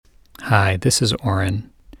Hi, this is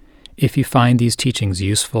Oren. If you find these teachings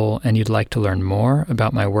useful and you'd like to learn more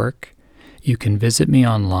about my work, you can visit me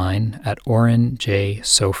online at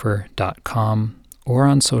orenjsofer.com or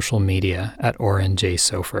on social media at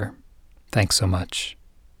orenjsofer. Thanks so much.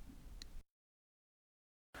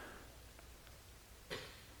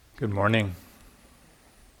 Good morning.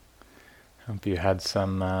 Hope you had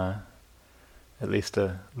some, at least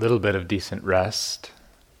a little bit of decent rest.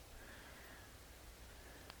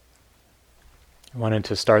 I wanted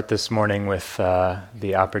to start this morning with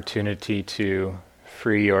the opportunity to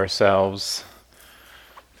free yourselves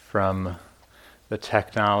from the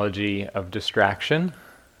technology of distraction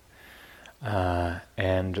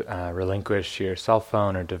and relinquish your cell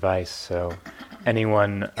phone or device. So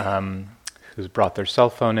anyone who's brought their cell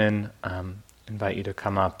phone in, invite you to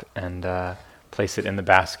come up and place it in the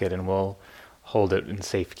basket, and we'll hold it in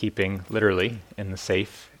safekeeping, literally in the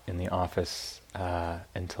safe in the office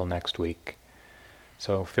until next week.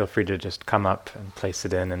 So feel free to just come up and place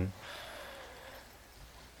it in, and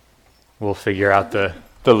we'll figure out the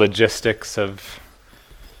logistics of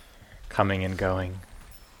coming and going.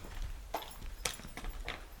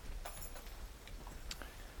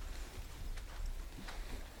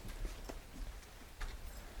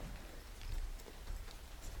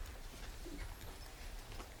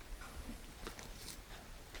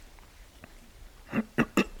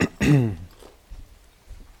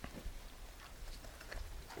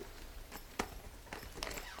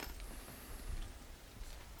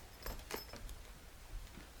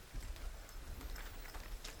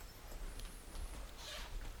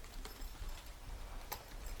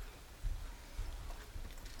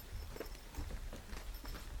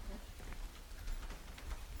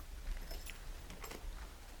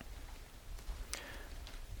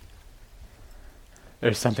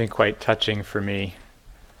 There's something quite touching for me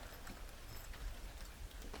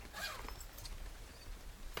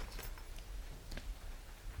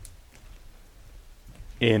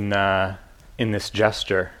in this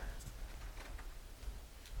gesture.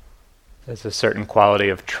 There's a certain quality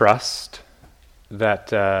of trust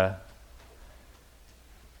that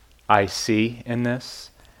I see in this,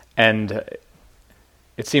 and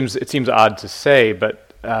it seems odd to say,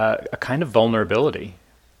 but a kind of vulnerability,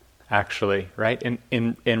 actually, right?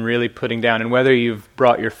 In really putting down, and whether you've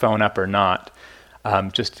brought your phone up or not,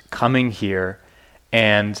 just coming here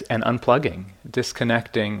and unplugging,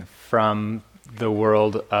 disconnecting from the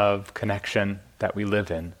world of connection that we live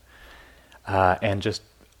in, and just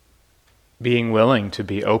being willing to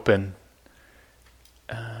be open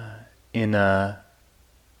in a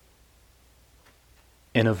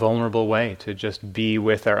vulnerable way, to just be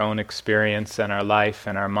with our own experience and our life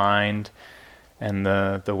and our mind and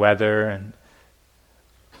the weather, and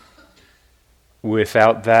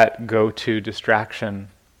without that go-to distraction,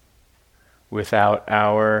 without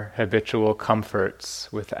our habitual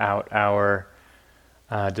comforts, without our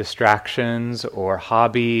distractions or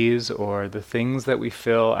hobbies or the things that we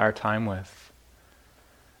fill our time with,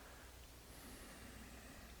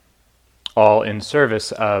 all in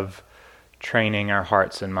service of training our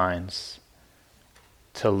hearts and minds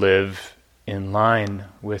to live in line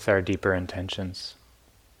with our deeper intentions.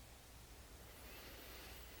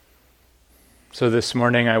 So this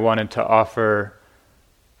morning I wanted to offer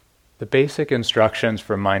the basic instructions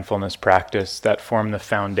for mindfulness practice that form the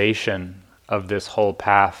foundation of this whole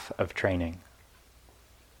path of training.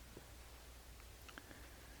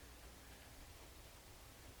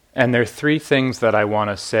 And there are three things that I want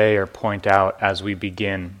to say or point out as we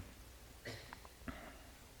begin.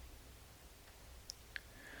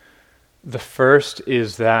 The first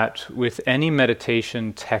is that with any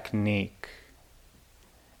meditation technique,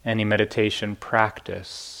 any meditation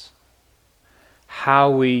practice,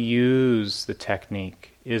 how we use the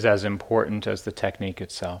technique is as important as the technique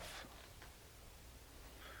itself.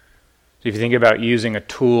 So if you think about using a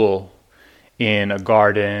tool in a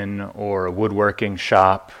garden or a woodworking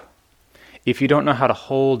shop, if you don't know how to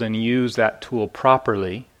hold and use that tool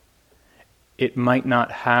properly, it might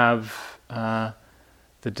not have the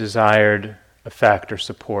desired effect or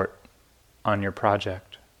support on your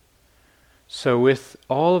project. So with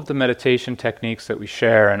all of the meditation techniques that we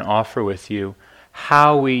share and offer with you,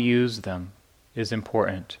 how we use them is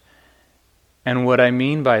important. And what I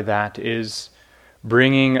mean by that is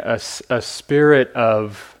bringing a spirit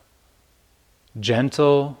of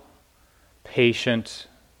gentle, patient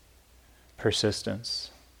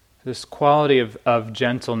persistence. This quality of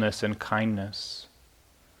gentleness and kindness,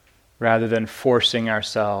 rather than forcing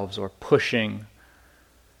ourselves or pushing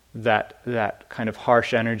that kind of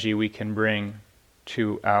harsh energy we can bring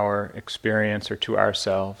to our experience or to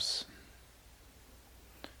ourselves.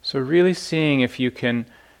 So really seeing if you can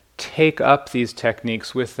take up these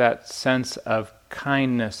techniques with that sense of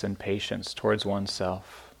kindness and patience towards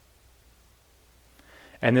oneself.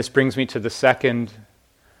 And this brings me to the second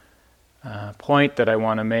point that I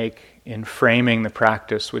want to make in framing the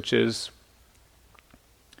practice, which is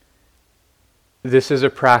this is a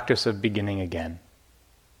practice of beginning again,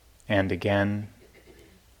 and again,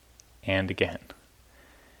 and again.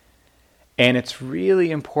 And it's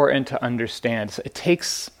really important to understand.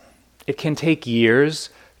 It can take years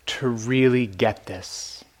to really get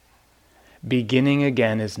this. Beginning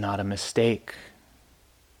again is not a mistake.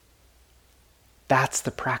 That's the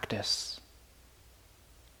practice.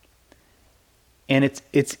 And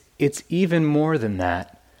it's even more than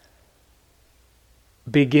that.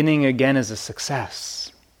 Beginning again is a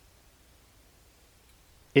success.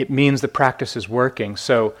 It means the practice is working.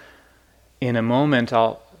 So in a moment,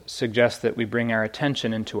 I'll suggest that we bring our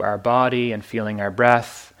attention into our body and feeling our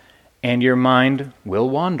breath, and your mind will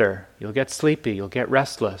wander. You'll get sleepy, you'll get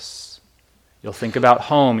restless. You'll think about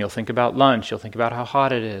home, you'll think about lunch, you'll think about how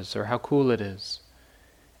hot it is or how cool it is.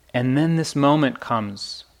 And then this moment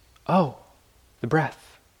comes, oh, the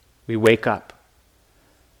breath. We wake up.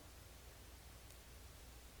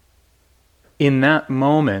 In that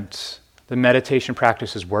moment, the meditation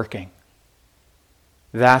practice is working.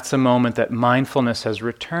 That's a moment that mindfulness has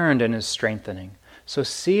returned and is strengthening. So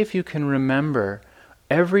see if you can remember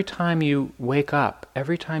every time you wake up,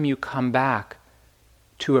 every time you come back,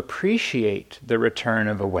 to appreciate the return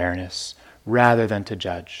of awareness rather than to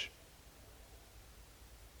judge.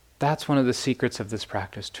 That's one of the secrets of this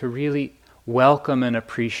practice, to really welcome and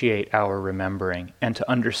appreciate our remembering and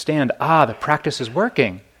to understand, the practice is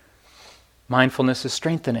working. Mindfulness is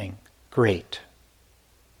strengthening. Great.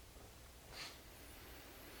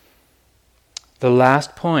 The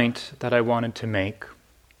last point that I wanted to make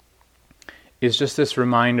is just this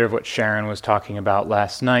reminder of what Sharon was talking about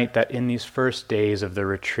last night, that in these first days of the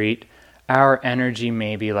retreat, our energy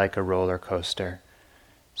may be like a roller coaster.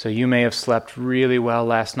 So you may have slept really well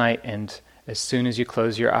last night, and as soon as you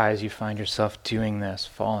close your eyes, you find yourself doing this,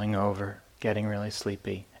 falling over, getting really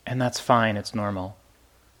sleepy. And that's fine, it's normal.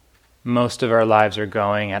 Most of our lives are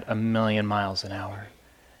going at 1,000,000 miles an hour.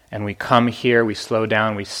 And we come here, we slow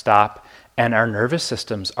down, we stop, and our nervous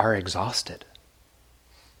systems are exhausted.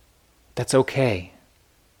 That's okay.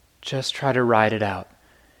 Just try to ride it out.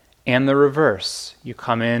 And the reverse. You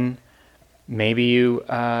come in, maybe you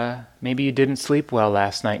didn't sleep well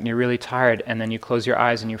last night and you're really tired, and then you close your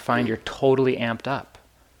eyes and you find you're totally amped up.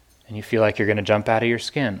 And you feel like you're going to jump out of your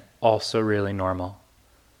skin. Also really normal.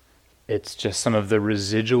 It's just some of the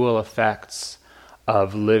residual effects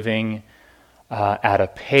of living at a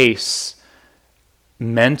pace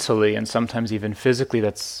mentally and sometimes even physically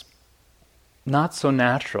that's not so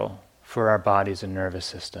natural for our bodies and nervous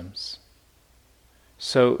systems.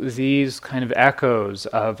 So these kind of echoes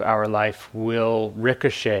of our life will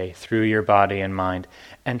ricochet through your body and mind,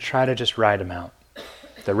 and try to just ride them out.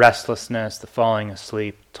 The restlessness, the falling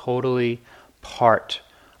asleep, totally part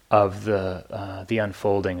of the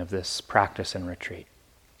unfolding of this practice and retreat.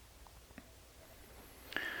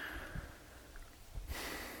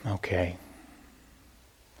 Okay.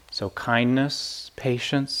 So kindness,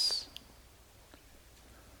 patience,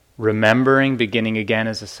 remembering beginning again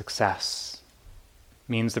is a success.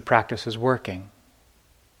 Means the practice is working.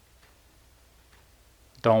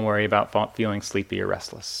 Don't worry about feeling sleepy or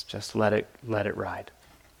restless. Just let it ride.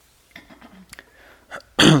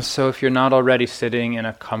 So if you're not already sitting in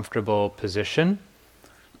a comfortable position,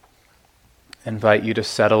 I invite you to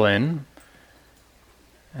settle in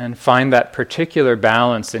and find that particular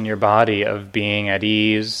balance in your body of being at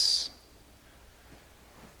ease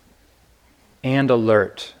and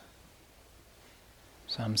alert.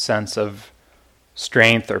 Some sense of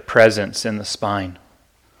strength or presence in the spine.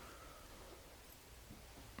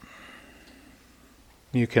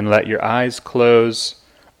 You can let your eyes close,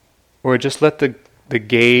 or just let the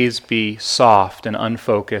gaze be soft and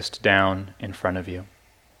unfocused down in front of you.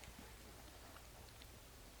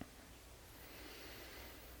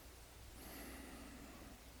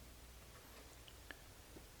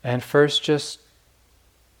 And first, just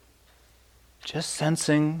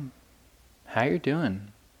sensing how you're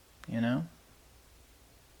doing,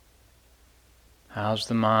 How's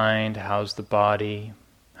the mind? How's the body?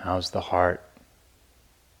 How's the heart?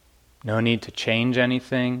 No need to change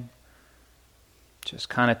anything. Just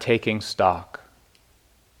kind of taking stock.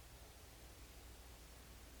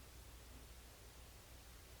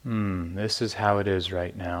 This is how it is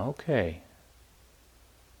right now. Okay.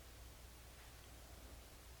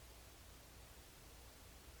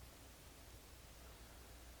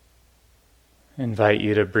 invite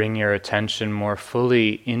you to bring your attention more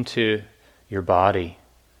fully into your body.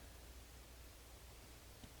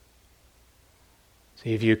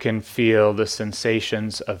 See if you can feel the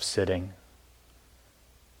sensations of sitting.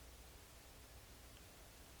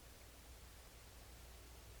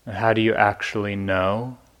 And how do you actually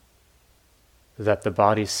know that the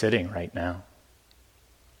body's sitting right now?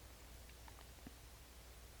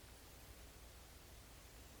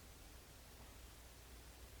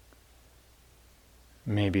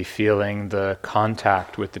 Maybe feeling the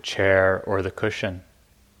contact with the chair or the cushion.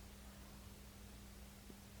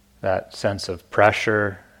 That sense of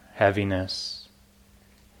pressure, heaviness.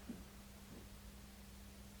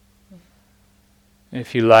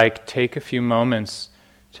 If you like, take a few moments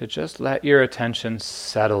to just let your attention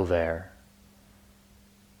settle there.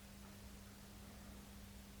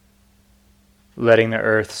 Letting the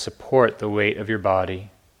earth support the weight of your body.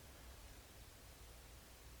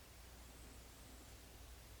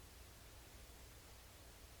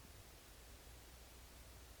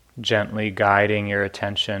 Gently guiding your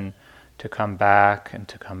attention to come back and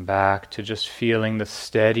to come back to just feeling the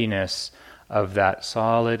steadiness of that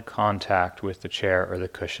solid contact with the chair or the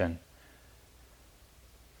cushion.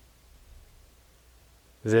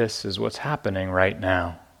 This is what's happening right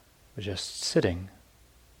now. We're just sitting.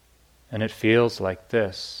 And it feels like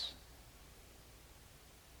this.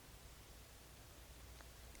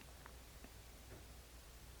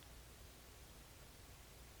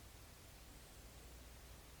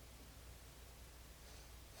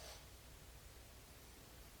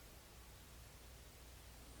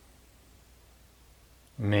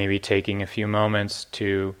 Maybe taking a few moments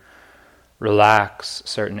to relax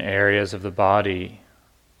certain areas of the body,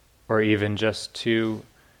 or even just to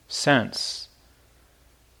sense,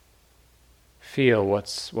 feel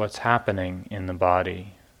what's happening in the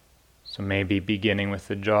body. So maybe beginning with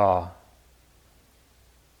the jaw.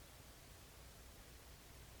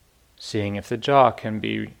 Seeing if the jaw can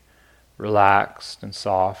be relaxed and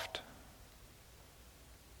soft.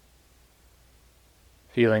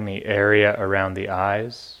 Feeling the area around the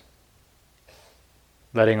eyes.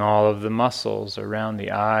 Letting all of the muscles around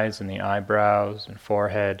the eyes and the eyebrows and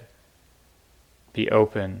forehead be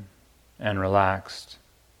open and relaxed.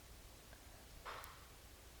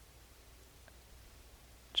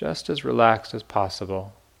 Just as relaxed as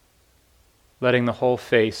possible. Letting the whole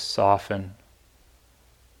face soften.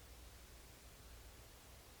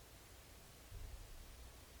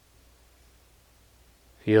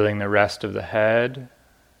 Feeling the rest of the head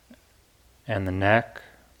and the neck.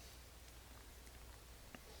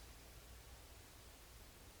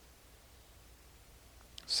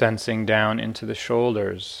 Sensing down into the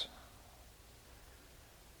shoulders.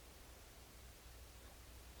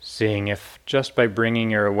 Seeing if just by bringing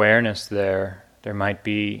your awareness there might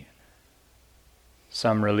be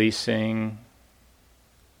some releasing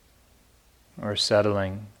or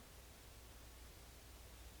settling.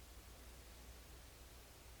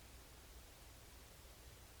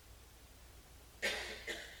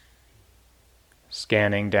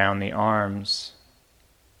 Scanning down the arms,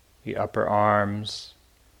 the upper arms,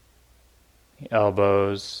 the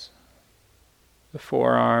elbows, the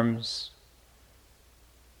forearms,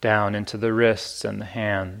 down into the wrists and the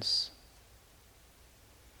hands.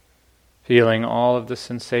 Feeling all of the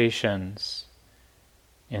sensations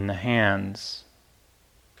in the hands,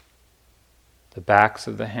 the backs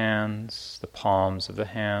of the hands, the palms of the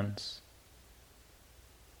hands.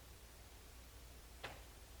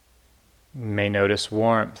 You may notice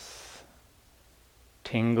warmth,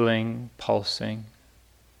 tingling, pulsing,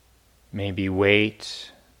 maybe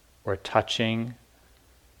weight or touching.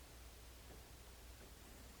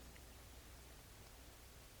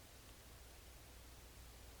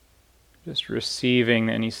 Just receiving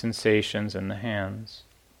any sensations in the hands.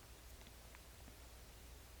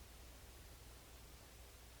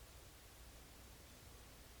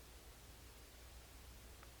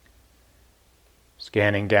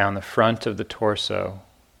 Scanning down the front of the torso,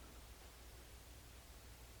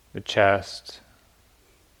 the chest,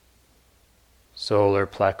 solar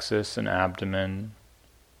plexus and abdomen,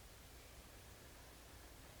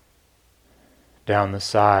 down the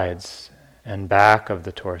sides and back of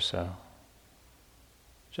the torso.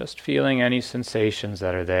 Just feeling any sensations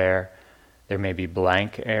that are there. There may be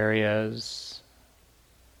blank areas,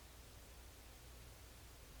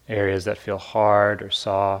 areas that feel hard or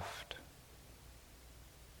soft.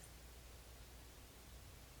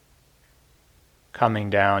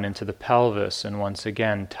 Coming down into the pelvis and once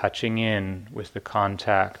again touching in with the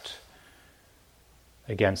contact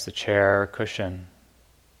against the chair or cushion.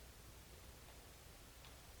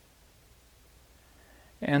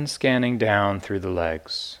 and scanning down through the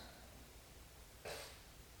legs,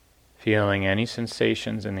 feeling any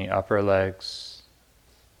sensations in the upper legs,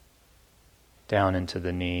 down into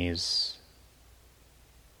the knees,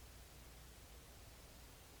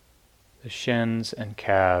 the shins and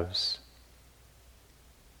calves,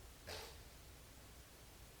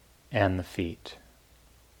 and the feet.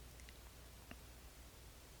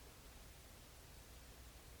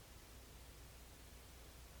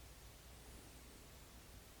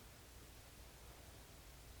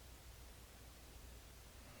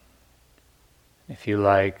 If you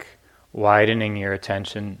like, widening your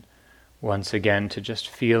attention once again to just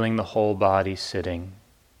feeling the whole body sitting,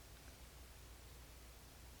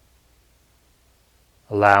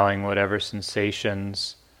 allowing whatever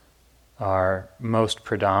sensations are most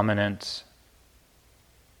predominant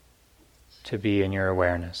to be in your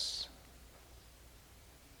awareness.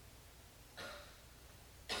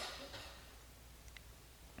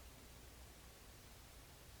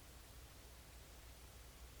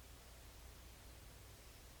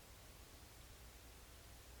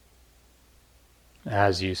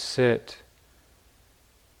 As you sit,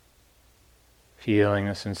 feeling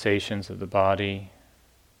the sensations of the body,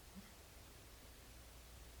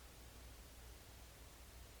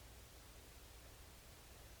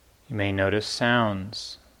 you may notice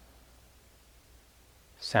sounds,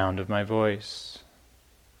 sound of my voice,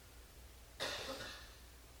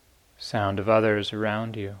 sound of others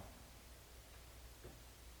around you.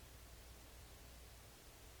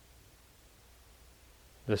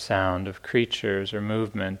 The sound of creatures or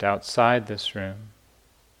movement outside this room.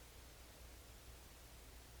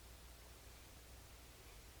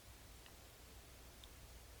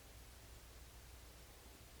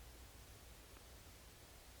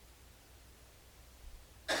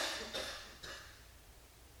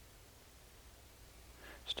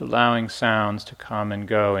 Just allowing sounds to come and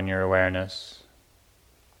go in your awareness.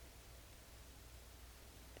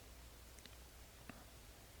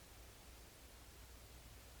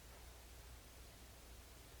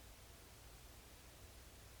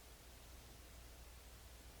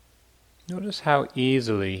 Notice how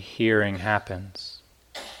easily hearing happens,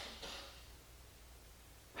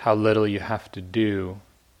 how little you have to do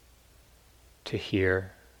to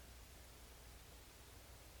hear.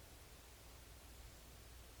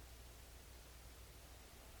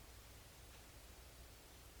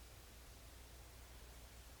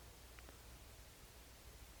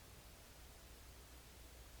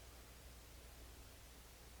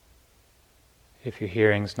 If your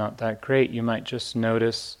hearing's not that great, you might just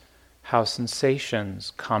notice how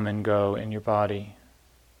sensations come and go in your body.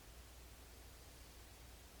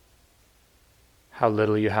 How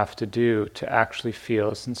little you have to do to actually feel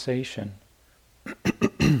a sensation.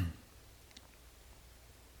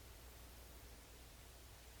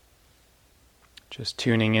 Just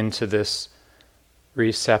tuning into this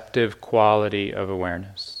receptive quality of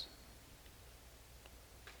awareness.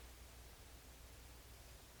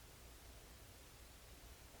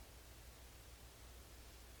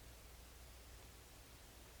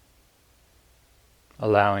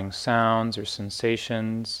 Allowing sounds or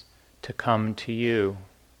sensations to come to you.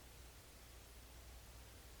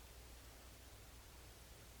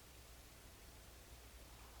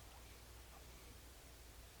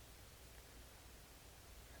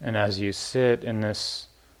 And as you sit in this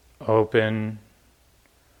open,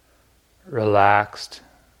 relaxed,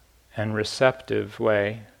 and receptive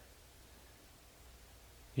way,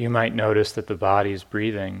 you might notice that the body's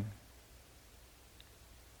breathing.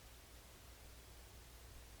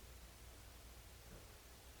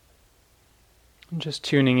 And just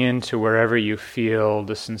tuning in to wherever you feel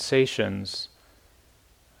the sensations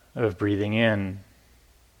of breathing in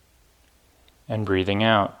and breathing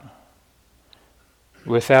out,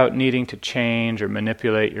 without needing to change or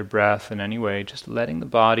manipulate your breath in any way, just letting the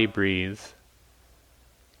body breathe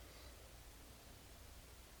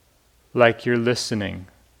like you're listening,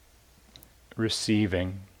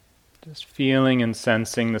 receiving, just feeling and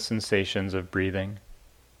sensing the sensations of breathing.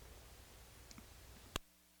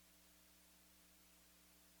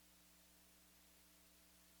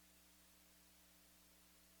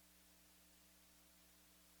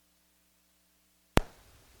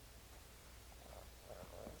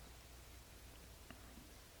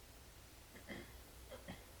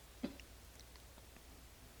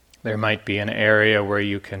 There might be an area where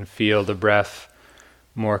you can feel the breath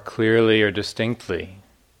more clearly or distinctly.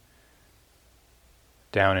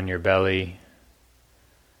 Down in your belly,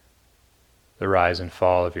 the rise and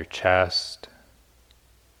fall of your chest,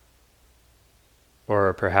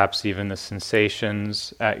 or perhaps even the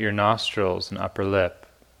sensations at your nostrils and upper lip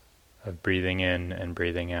of breathing in and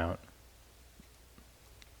breathing out.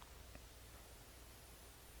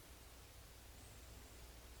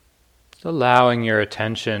 Just allowing your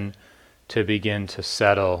attention to begin to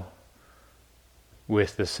settle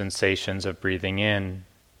with the sensations of breathing in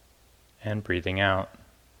and breathing out.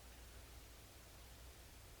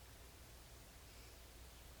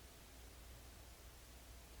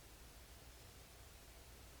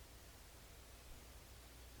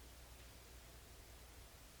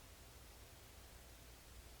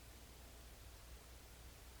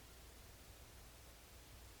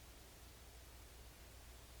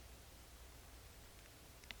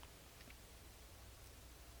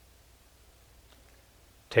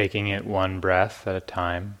 Taking it one breath at a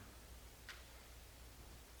time.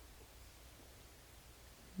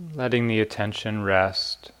 Letting the attention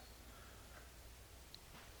rest.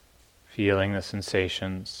 Feeling the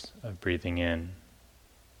sensations of breathing in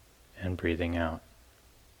and breathing out.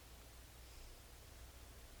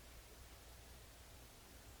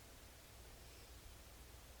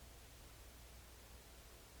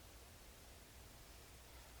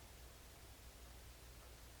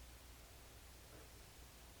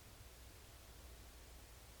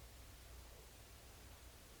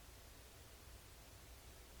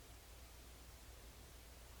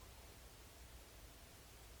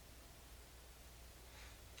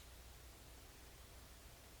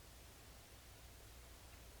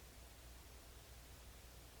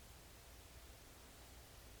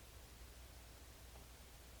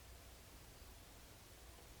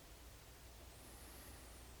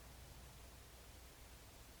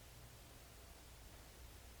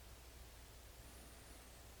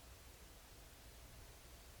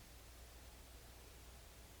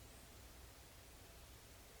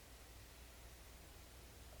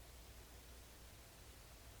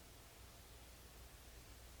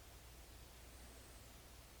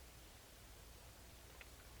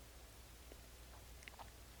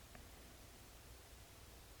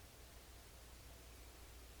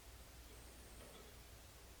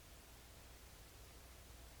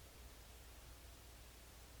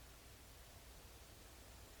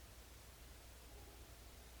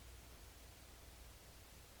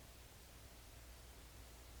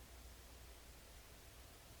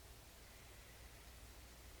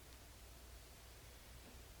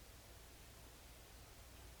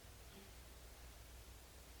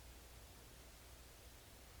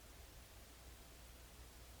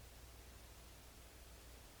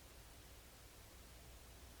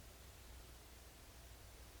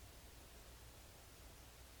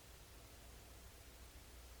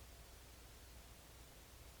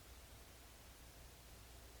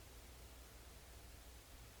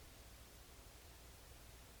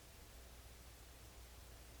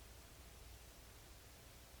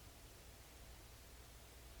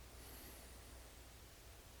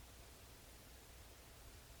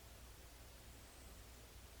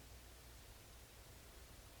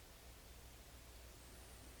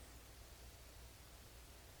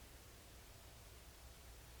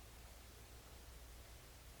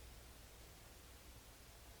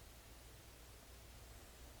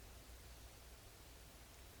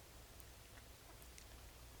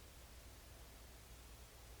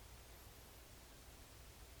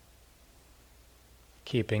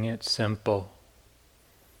 Keeping it simple.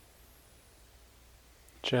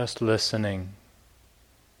 Just listening.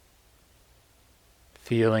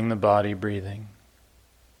 Feeling the body breathing.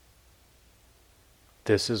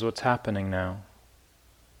 This is what's happening now.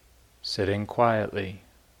 Sitting quietly.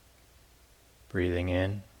 Breathing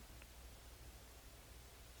in.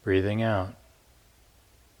 Breathing out.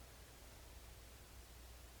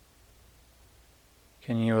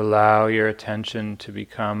 Can you allow your attention to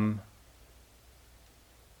become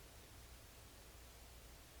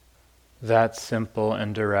that simple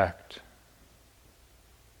and direct?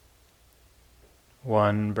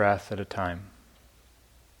 One breath at a time.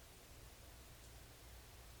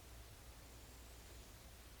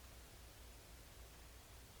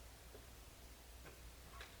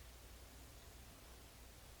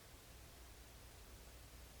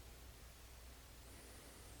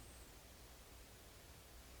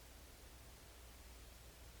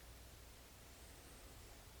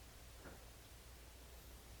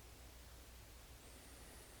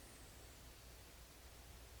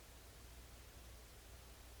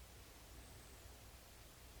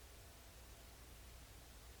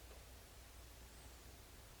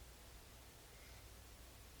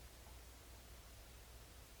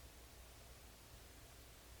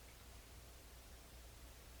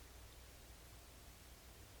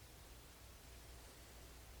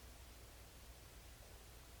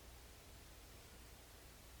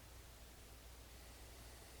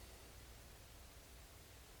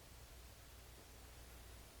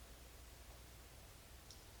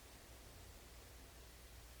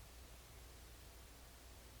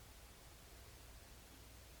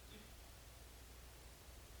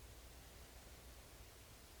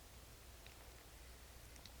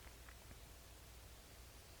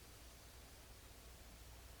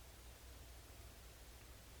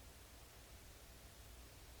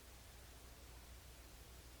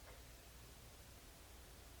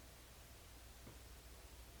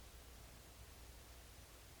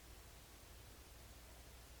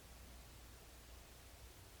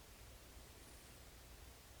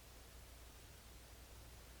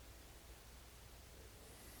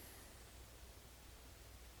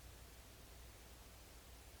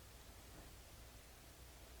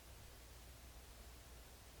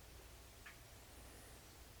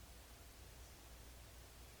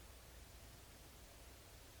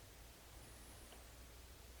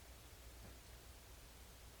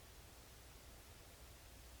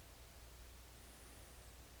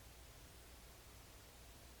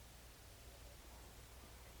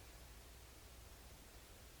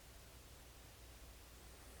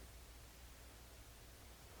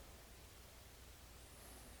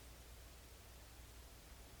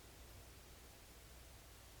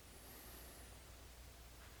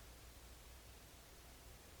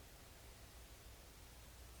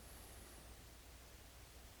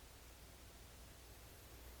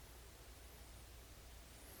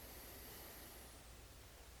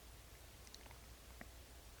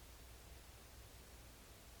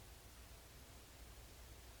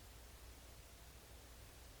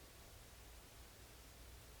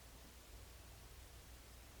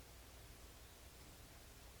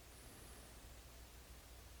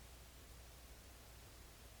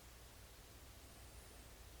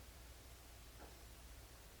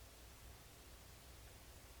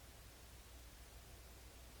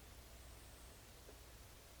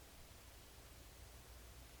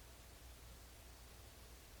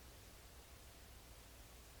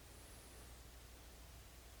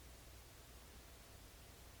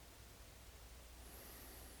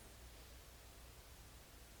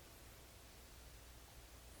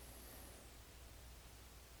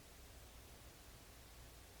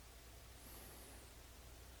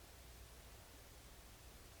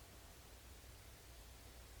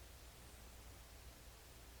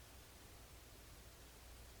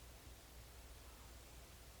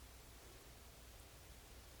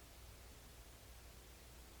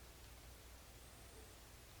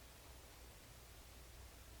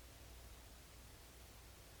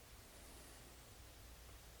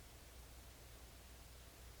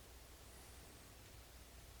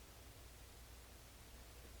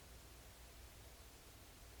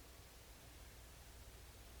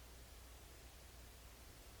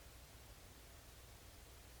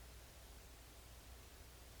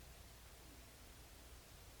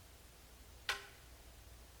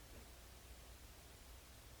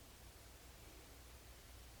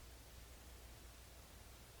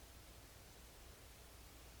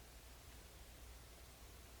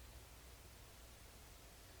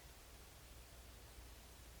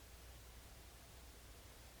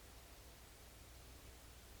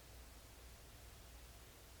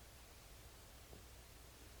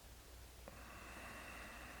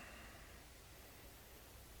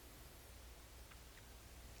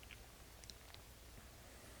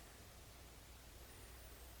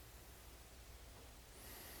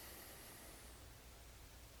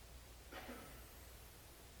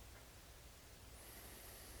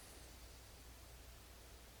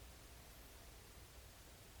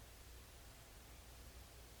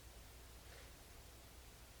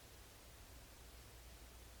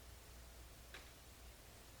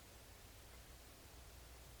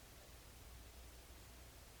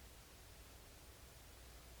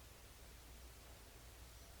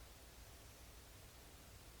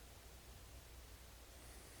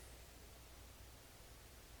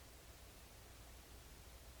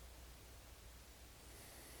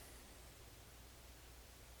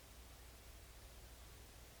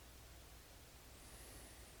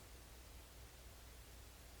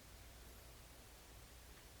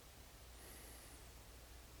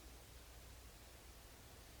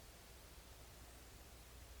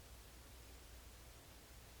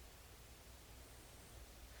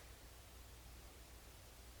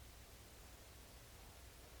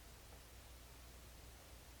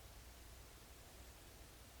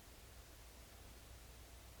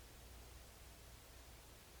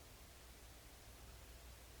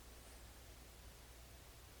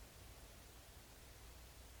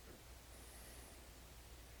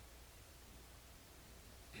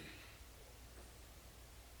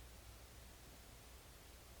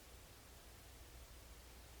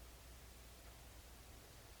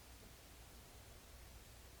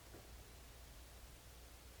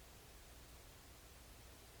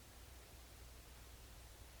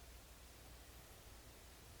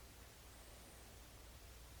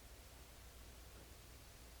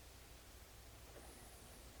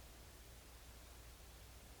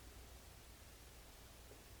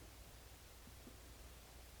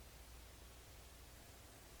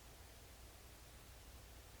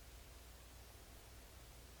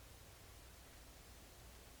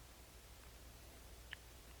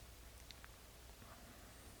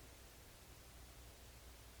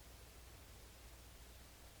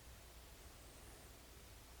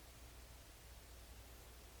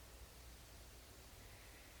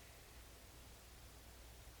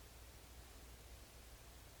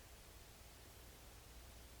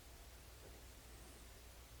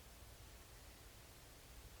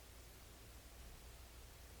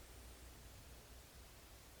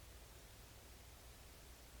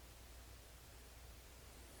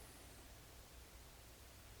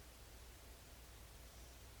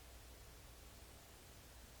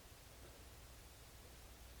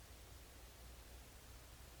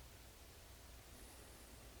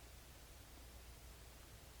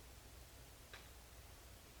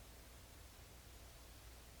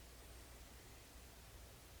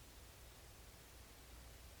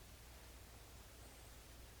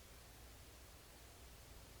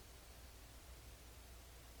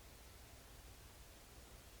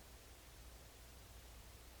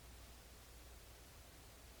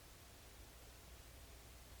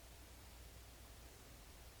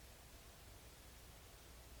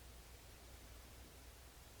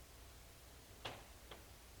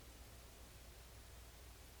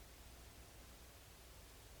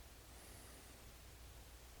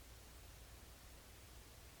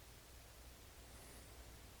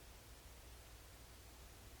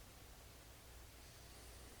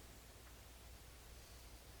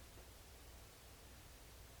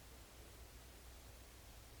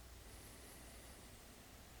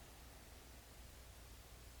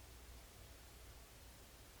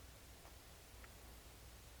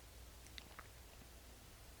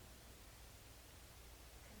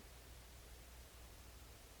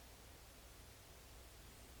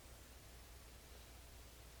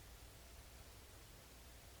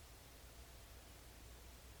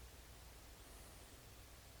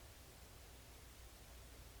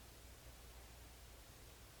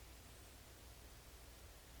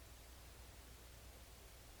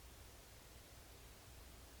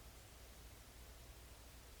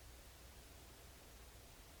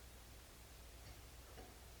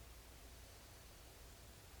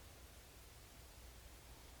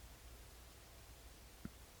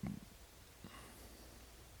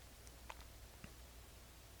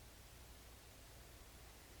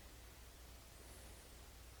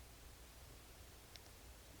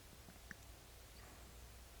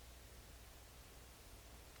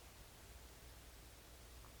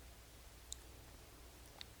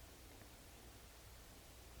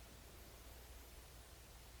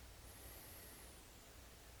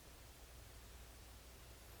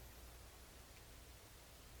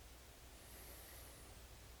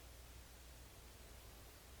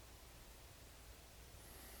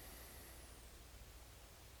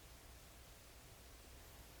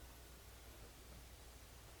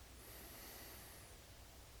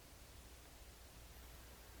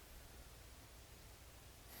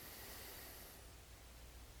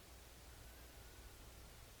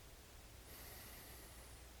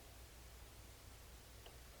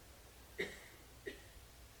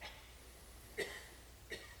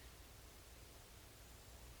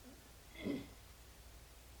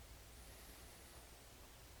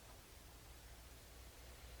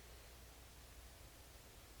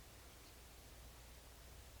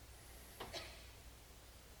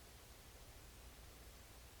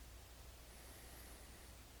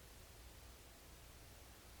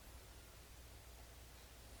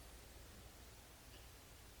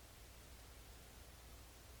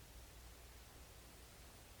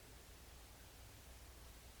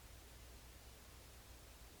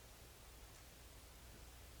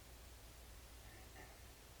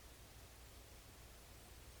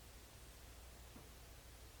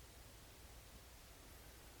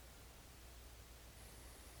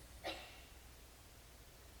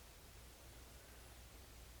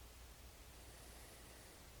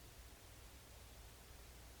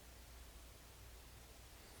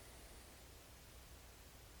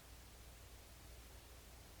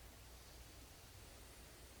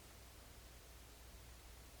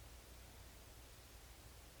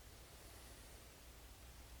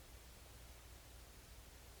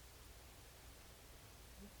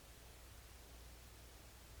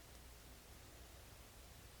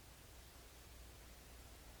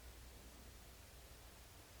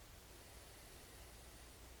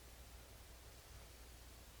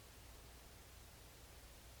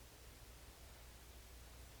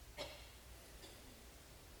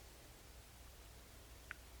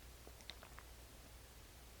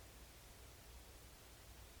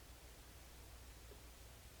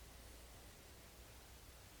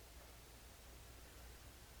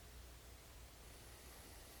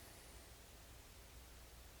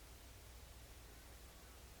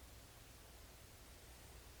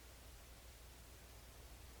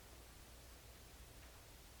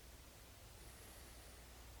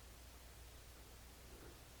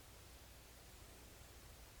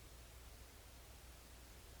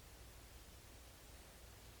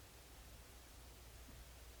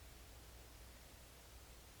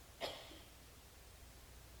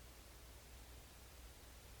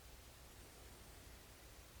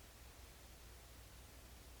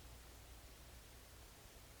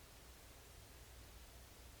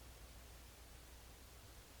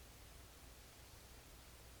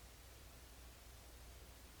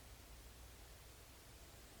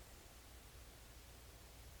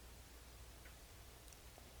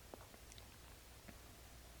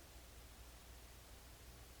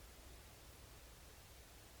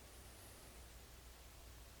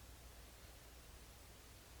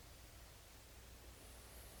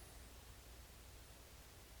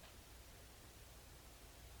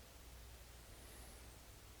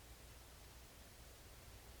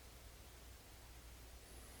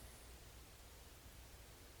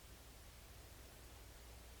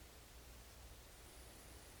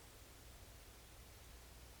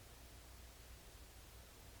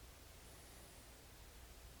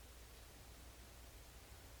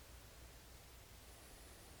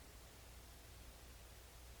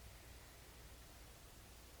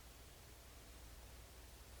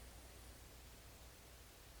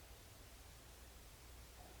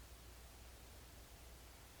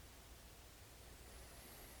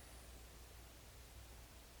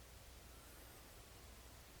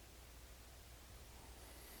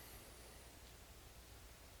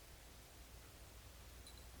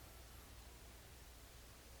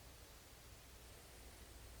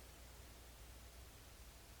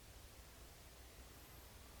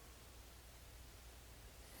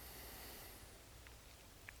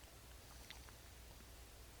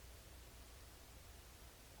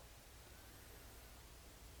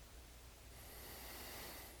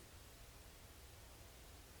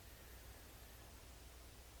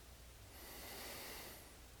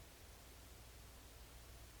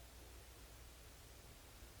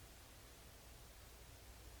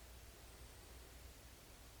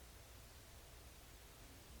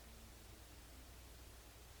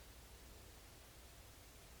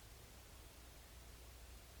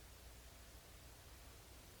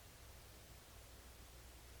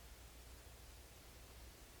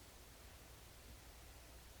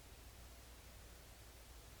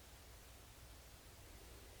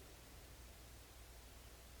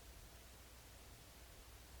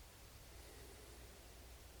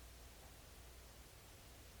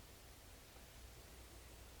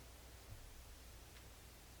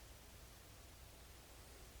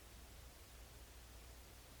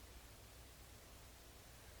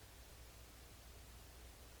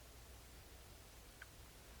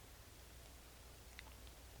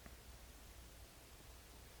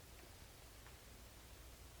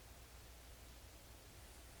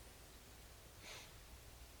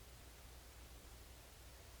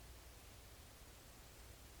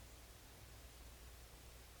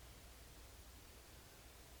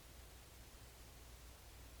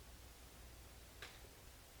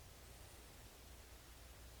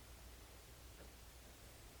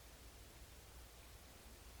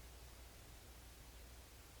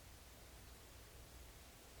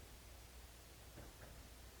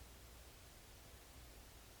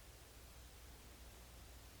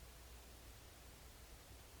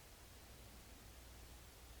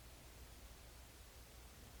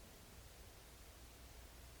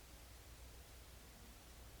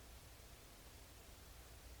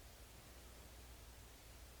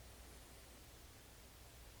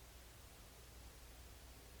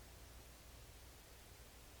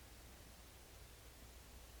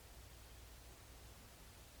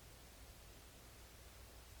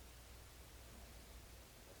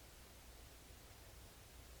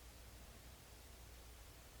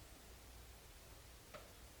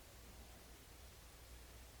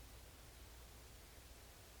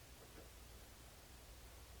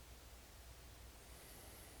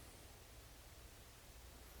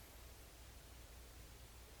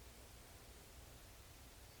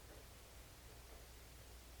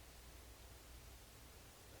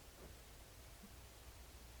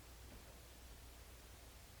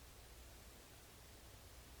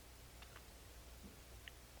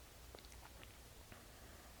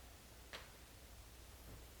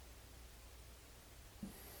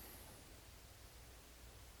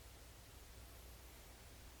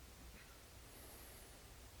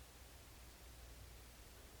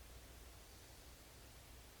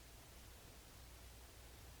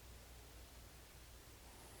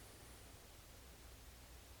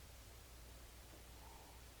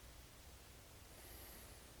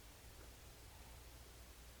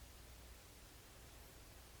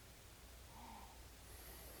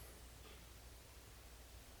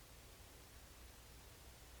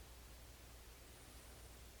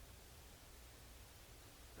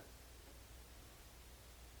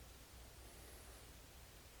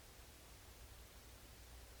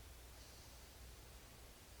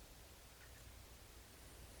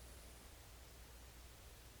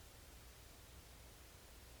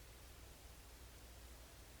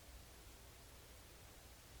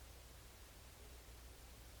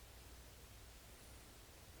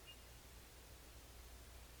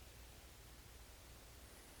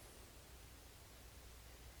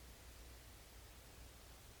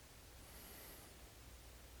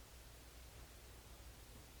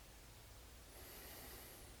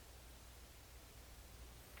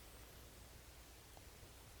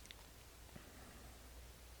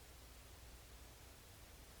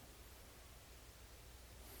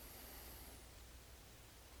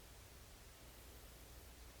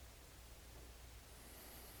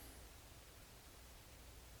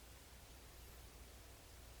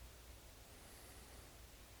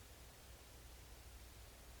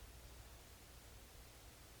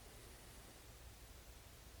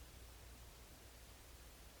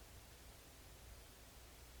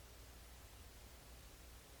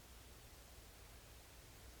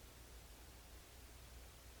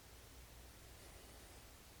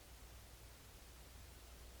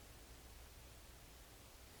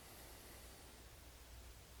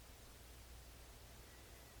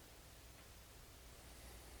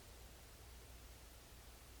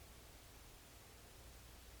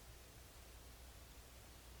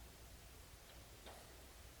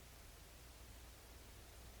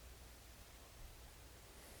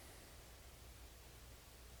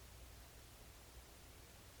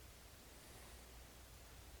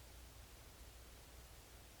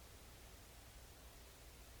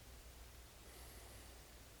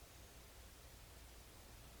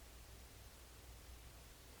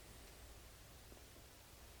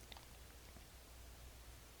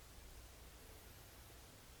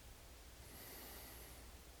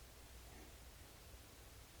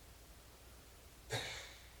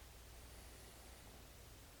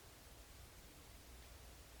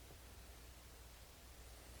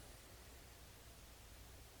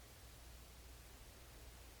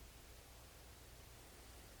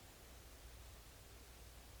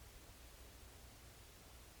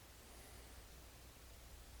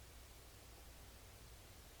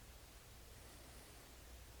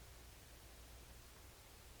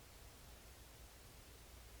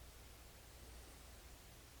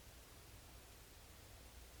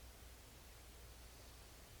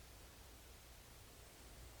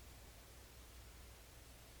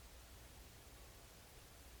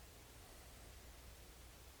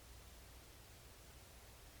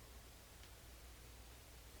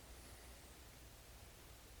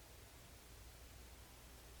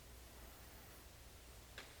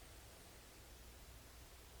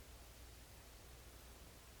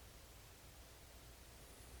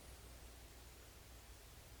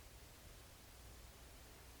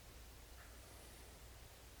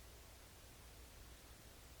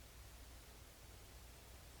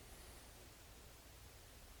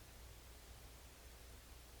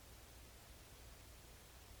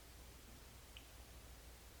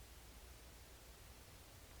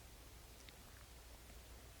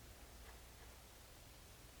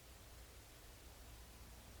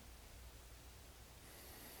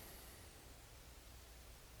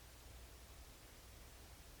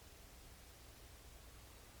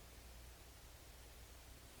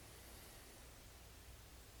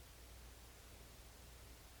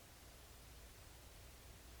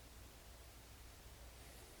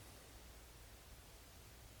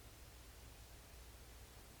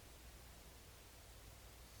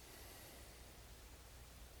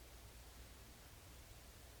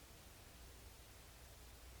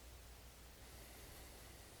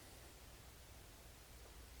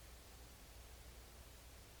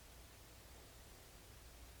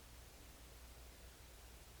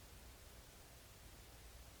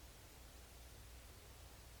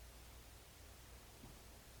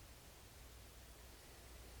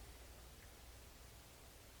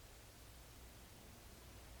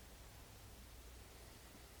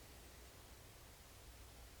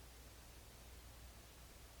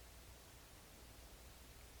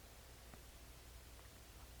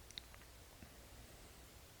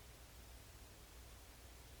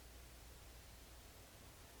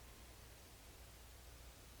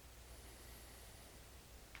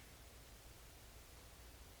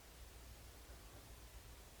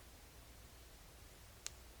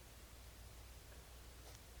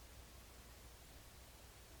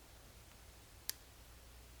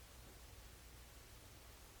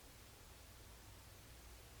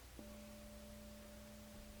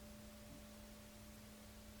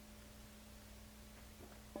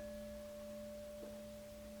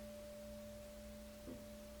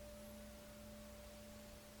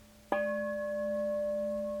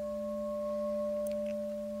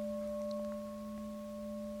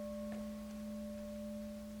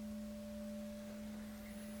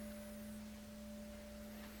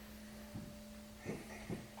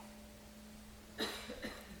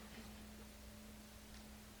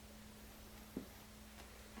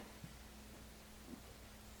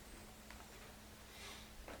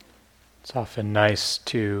 It's often nice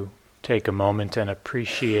to take a moment and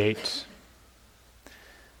appreciate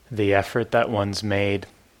the effort that one's made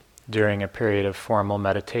during a period of formal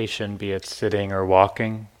meditation, be it sitting or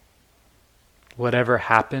walking. Whatever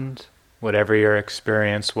happened, whatever your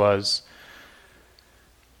experience was,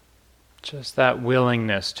 just that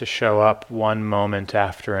willingness to show up one moment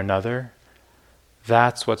after another,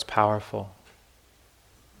 that's what's powerful.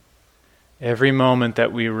 Every moment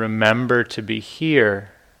that we remember to be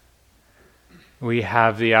here, we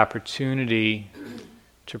have the opportunity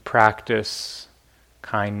to practice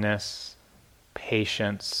kindness,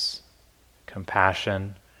 patience,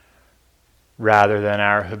 compassion, rather than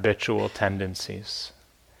our habitual tendencies.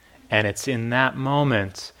 And it's in that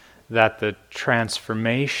moment that the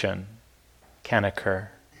transformation can occur.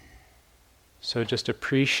 So just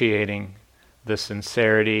appreciating the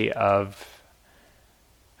sincerity of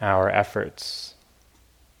our efforts.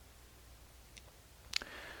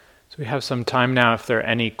 So we have some time now if there are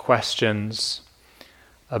any questions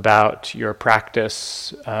about your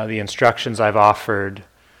practice, the instructions I've offered,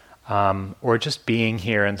 or just being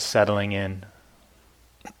here and settling in.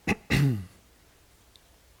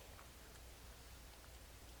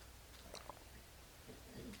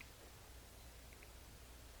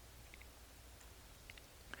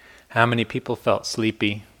 How many people felt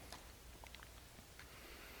sleepy?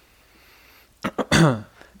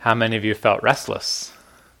 How many of you felt restless?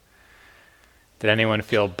 Did anyone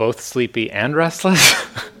feel both sleepy and restless?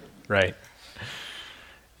 Right.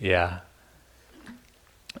 Yeah.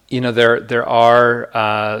 There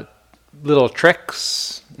are little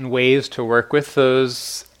tricks and ways to work with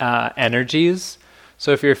those energies.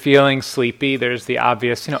 So if you're feeling sleepy, there's the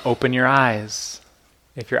obvious, open your eyes.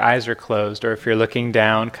 If your eyes are closed, or if you're looking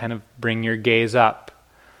down, kind of bring your gaze up.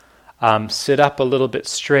 Sit up a little bit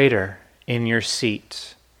straighter in your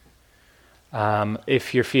seat.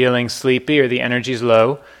 If you're feeling sleepy or the energy's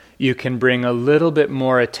low, you can bring a little bit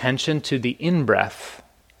more attention to the in-breath.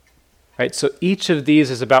 Right? So each of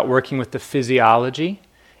these is about working with the physiology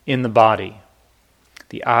in the body.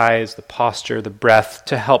 The eyes, the posture, the breath,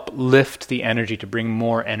 to help lift the energy, to bring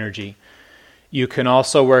more energy. You can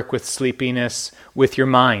also work with sleepiness with your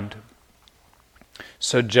mind.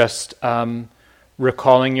 So just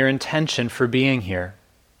recalling your intention for being here.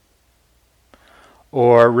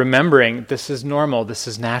 Or remembering this is normal, this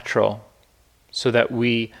is natural, so that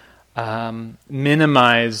we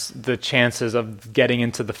minimize the chances of getting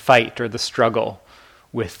into the fight or the struggle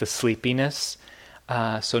with the sleepiness.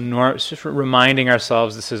 Just reminding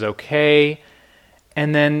ourselves this is okay,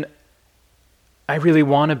 and then I really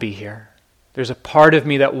want to be here. There's a part of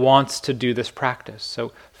me that wants to do this practice.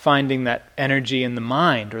 So finding that energy in the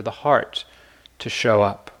mind or the heart to show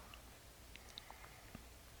up.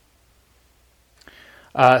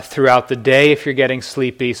 Throughout the day, if you're getting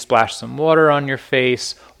sleepy, splash some water on your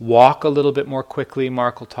face, walk a little bit more quickly.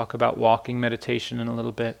 Mark will talk about walking meditation in a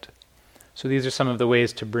little bit. So these are some of the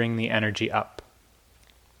ways to bring the energy up.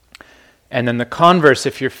 And then the converse,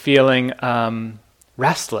 if you're feeling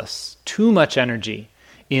restless, too much energy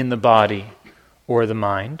in the body or the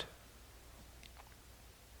mind,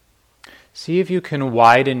 see if you can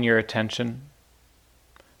widen your attention.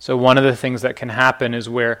 So one of the things that can happen is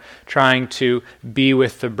we're trying to be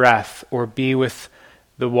with the breath or be with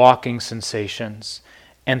the walking sensations,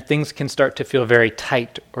 and things can start to feel very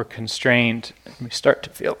tight or constrained. We start to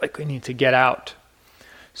feel like we need to get out.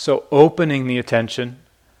 So opening the attention,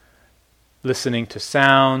 listening to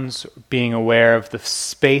sounds, being aware of the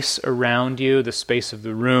space around you, the space of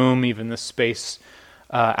the room, even the space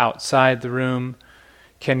outside the room,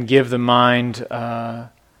 can give the mind a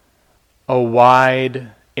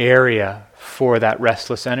wide area for that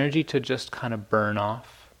restless energy to just kind of burn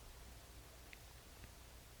off.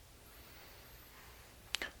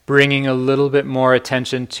 Bringing a little bit more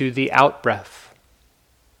attention to the out-breath.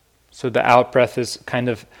 So the out-breath is kind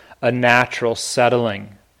of a natural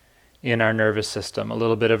settling in our nervous system, a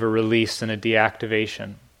little bit of a release and a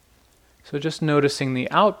deactivation. So just noticing the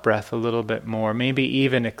out-breath a little bit more, maybe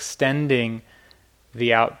even extending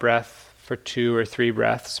the out-breath for 2 or 3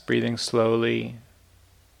 breaths, breathing slowly,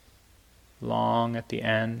 long at the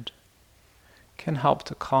end, can help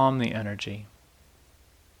to calm the energy.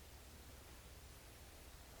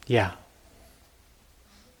 Yeah.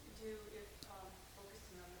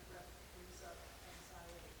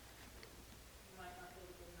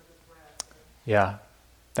 Yeah,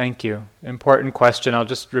 thank you. Important question. I'll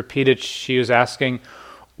just repeat it. She was asking,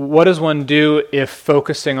 what does one do if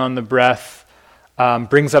focusing on the breath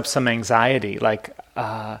brings up some anxiety, like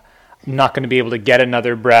I'm not going to be able to get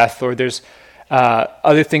another breath, or there's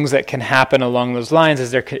other things that can happen along those lines,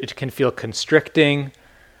 it can feel constricting,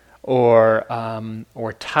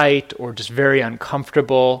 or tight or just very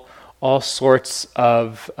uncomfortable, all sorts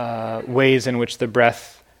of ways in which the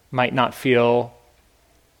breath might not feel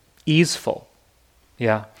easeful.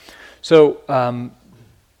 Yeah. So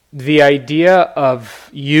the idea of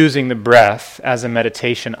using the breath as a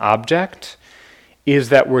meditation object is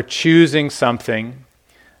that we're choosing something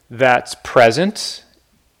that's present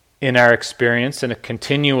in our experience in a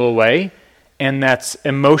continual way, and that's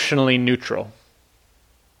emotionally neutral.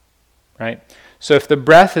 Right? So if the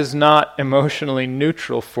breath is not emotionally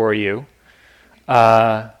neutral for you,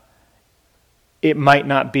 it might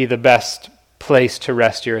not be the best place to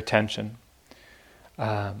rest your attention.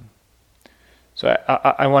 So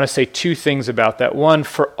I want to say two things about that. One,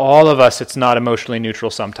 for all of us, it's not emotionally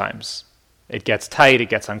neutral sometimes. It gets tight, it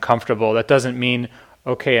gets uncomfortable. That doesn't mean,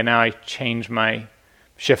 okay, and now I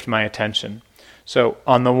shift my attention. So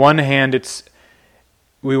on the one hand,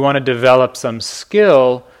 we want to develop some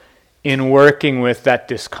skill in working with that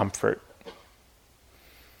discomfort.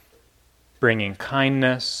 Bringing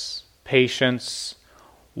kindness, patience,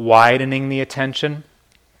 widening the attention.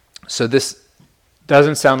 So this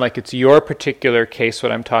doesn't sound like it's your particular case,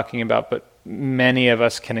 what I'm talking about, but many of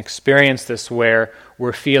us can experience this where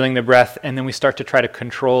we're feeling the breath and then we start to try to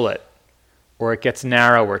control it, or it gets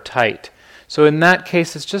narrow or tight. So in that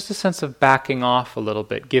case, it's just a sense of backing off a little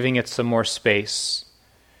bit, giving it some more space.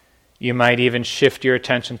 You might even shift your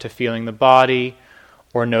attention to feeling the body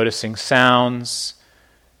or noticing sounds.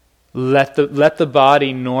 Let the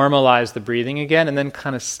body normalize the breathing again and then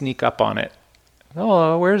kind of sneak up on it.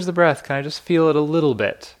 Oh, where's the breath? Can I just feel it a little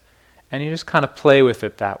bit? And you just kind of play with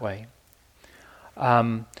it that way.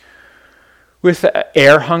 With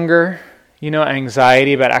air hunger,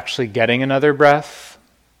 anxiety about actually getting another breath.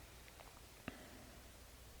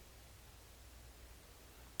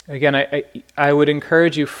 Again, I would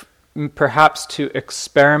encourage you perhaps to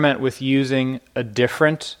experiment with using a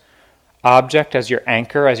different object as your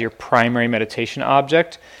anchor, as your primary meditation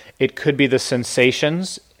object. It could be the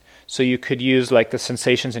sensations. So you could use like the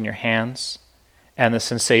sensations in your hands and the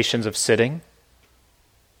sensations of sitting.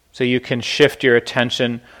 So you can shift your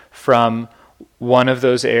attention from one of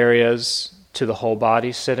those areas to the whole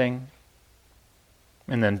body sitting,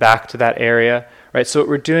 and then back to that area. Right. So what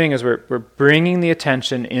we're doing is we're bringing the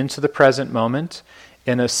attention into the present moment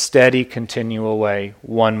in a steady, continual way,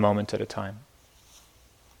 one moment at a time.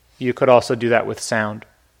 You could also do that with sound.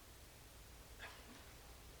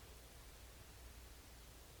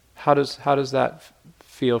 How does that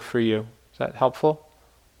feel for you? Is that helpful?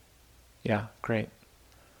 Yeah, great.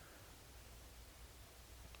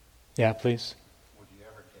 Yeah, please. Would you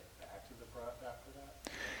ever get back to the breath after that?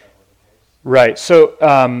 Is that the case? Right. So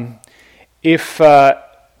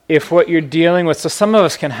if what you're dealing with, so some of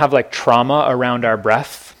us can have like trauma around our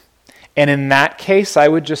breath, and in that case, I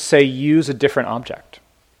would just say use a different object.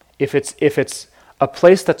 If it's a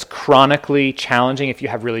place that's chronically challenging, if you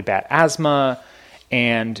have really bad asthma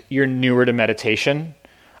and you're newer to meditation,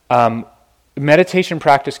 meditation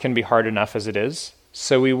practice can be hard enough as it is.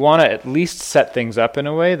 So we want to at least set things up in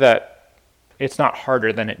a way that it's not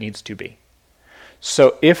harder than it needs to be.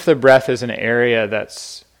 So if the breath is an area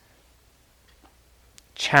that's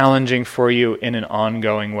challenging for you in an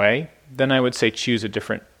ongoing way, then I would say choose a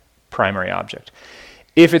different primary object.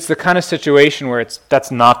 If it's the kind of situation where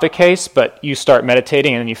that's not the case, but you start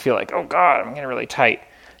meditating and you feel like, oh God, I'm getting really tight,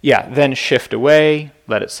 then shift away,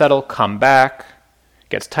 let it settle, come back,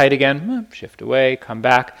 gets tight again, shift away, come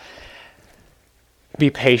back. Be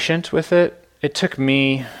patient with it. It took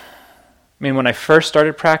me, when I first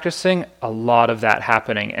started practicing, a lot of that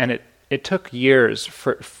happening, and it took years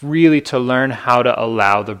for really to learn how to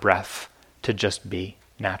allow the breath to just be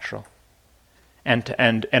natural.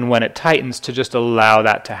 And when it tightens, to just allow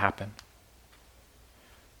that to happen.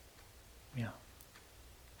 Yeah.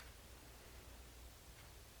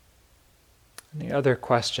 Any other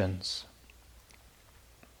questions?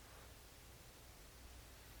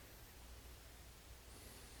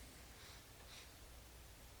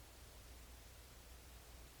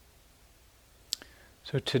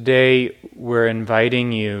 So today we're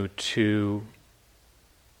inviting you to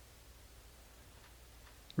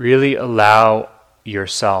really allow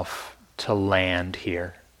yourself to land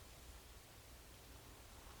here.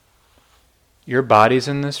 Your body's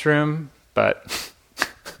in this room, but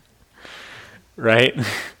right?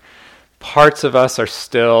 Parts of us are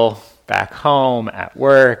still back home at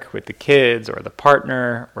work with the kids or the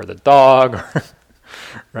partner or the dog,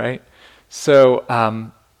 right?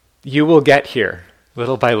 So you will get here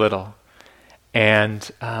little by little. And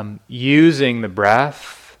using the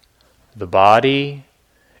breath, the body,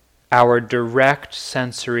 our direct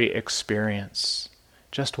sensory experience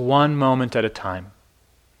Just one moment at a time.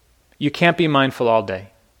 You can't be mindful all day.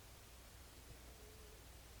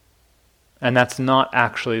 And that's not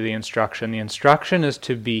actually the instruction. The instruction is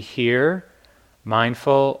to be here,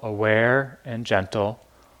 mindful, aware, and gentle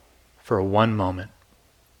for one moment.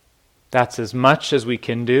 That's as much as we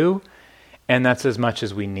can do, and that's as much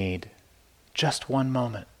as we need. Just one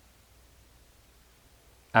moment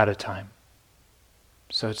at a time.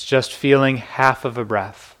 So it's just feeling half of a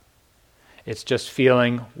breath. It's just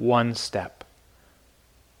feeling one step.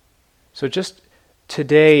 So just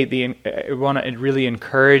today, I want to really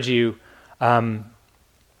encourage you to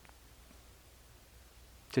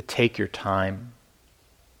take your time.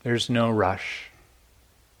 There's no rush.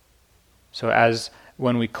 So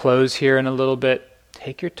when we close here in a little bit,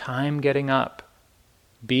 take your time getting up.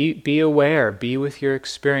 Be aware, be with your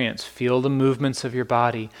experience. Feel the movements of your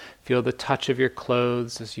body. Feel the touch of your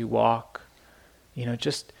clothes as you walk.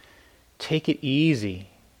 Just take it easy.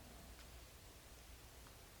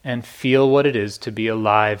 And feel what it is to be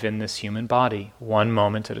alive in this human body, one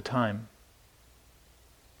moment at a time.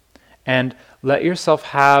 And let yourself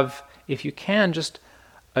have, if you can, just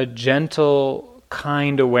a gentle,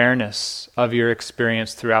 kind awareness of your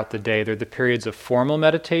experience throughout the day. There are the periods of formal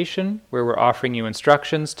meditation where we're offering you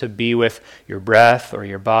instructions to be with your breath or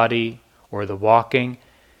your body or the walking.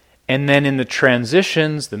 And then in the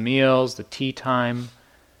transitions, the meals, the tea time,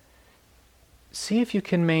 see if you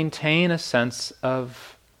can maintain a sense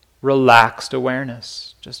of relaxed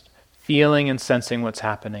awareness, just feeling and sensing what's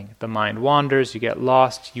happening. The mind wanders, you get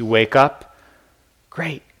lost, you wake up.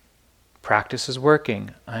 Great. Practice is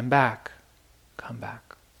working. I'm back. Come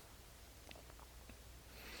back.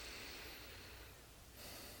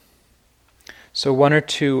 So one or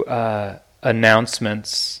two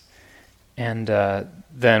announcements, and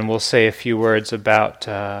then we'll say a few words about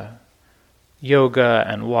yoga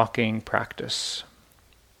and walking practice.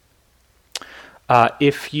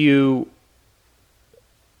 If you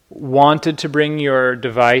wanted to bring your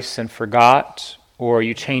device and forgot, or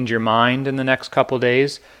you change your mind in the next couple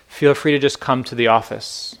days, feel free to just come to the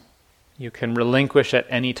office. You can relinquish at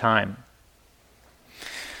any time.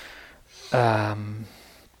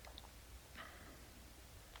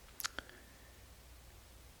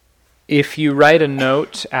 If you write a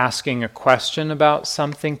note asking a question about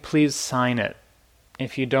something, please sign it.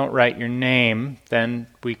 If you don't write your name, then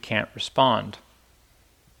we can't respond.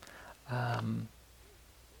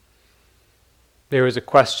 There was a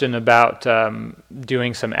question about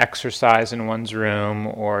doing some exercise in one's room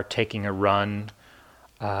or taking a run.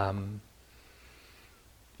 Fine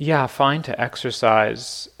to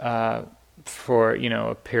exercise for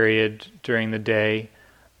a period during the day.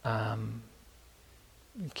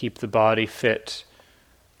 Keep the body fit.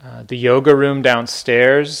 The yoga room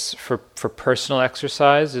downstairs for personal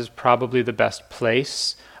exercise is probably the best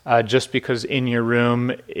place, just because in your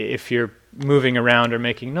room, if you're moving around or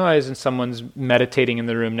making noise and someone's meditating in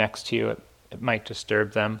the room next to you, it might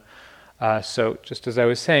disturb them. So just as I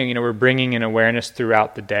was saying, we're bringing in awareness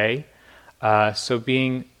throughout the day. So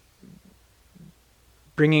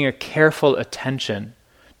bringing a careful attention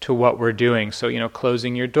to what we're doing. So,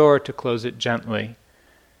 closing your door, to close it gently.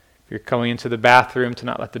 If you're going into the bathroom, to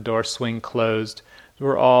not let the door swing closed.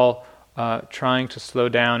 We're all trying to slow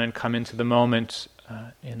down and come into the moment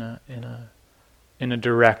in a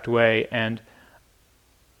direct way, and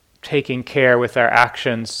taking care with our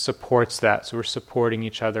actions supports that. So we're supporting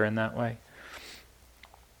each other in that way.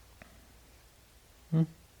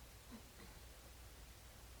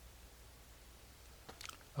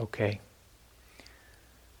 Okay.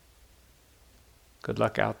 Good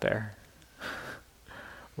luck out there.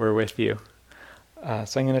 We're with you.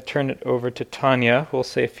 So I'm going to turn it over to Tanya, who will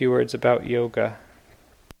say a few words about yoga.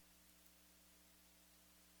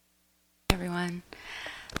 Everyone.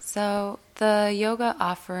 So the yoga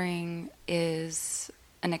offering is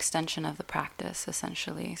an extension of the practice,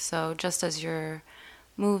 essentially. So just as you're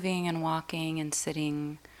moving and walking and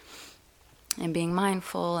sitting and being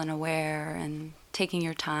mindful and aware and taking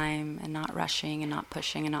your time and not rushing and not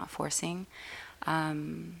pushing and not forcing,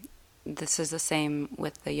 this is the same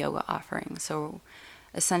with the yoga offering. So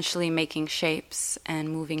essentially making shapes and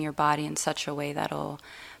moving your body in such a way that'll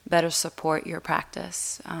better support your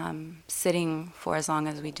practice. Sitting for as long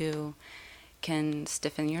as we do can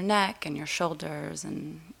stiffen your neck and your shoulders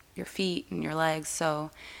and your feet and your legs.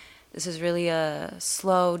 So this is really a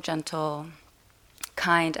slow, gentle,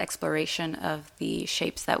 kind exploration of the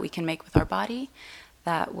shapes that we can make with our body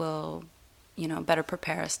that will, better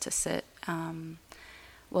prepare us to sit.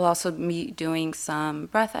 We'll also be doing some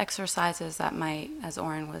breath exercises that might, as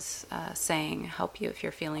Oren was saying, help you if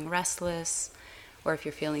you're feeling restless or if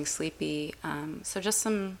you're feeling sleepy. So just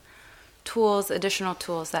some tools, additional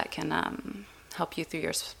tools that can help you through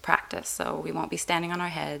your practice. So we won't be standing on our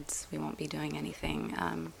heads. We won't be doing anything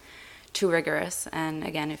too rigorous. And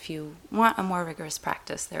again, if you want a more rigorous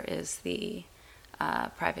practice, there is the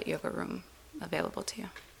private yoga room available to you.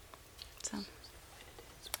 So,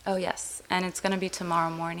 oh yes, and it's going to be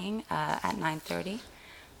tomorrow morning at 9:30.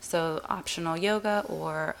 So optional yoga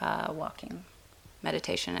or walking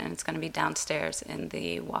meditation, and it's going to be downstairs in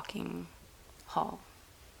the walking hall.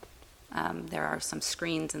 There are some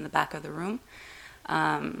screens in the back of the room,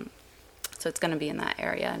 so it's going to be in that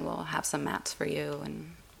area, and we'll have some mats for you,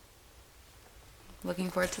 and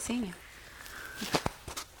looking forward to seeing you.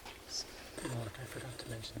 Look, I forgot to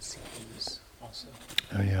mention CEs also.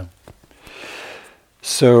 Oh yeah.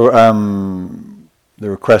 So the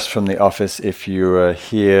request from the office, if you are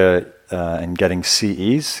here and getting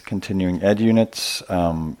CEs, continuing ed units,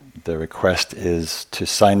 the request is to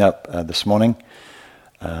sign up this morning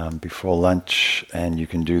before lunch, and you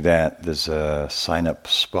can do that. There's a sign-up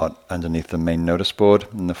spot underneath the main notice board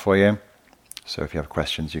in the foyer. So if you have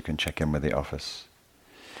questions, you can check in with the office.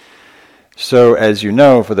 So as you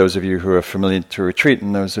know, for those of you who are familiar to retreat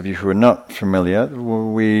and those of you who are not familiar,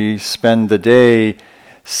 we spend the day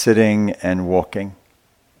sitting and walking.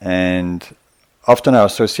 And often our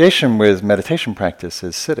association with meditation practice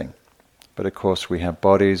is sitting. But of course we have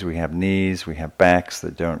bodies, we have knees, we have backs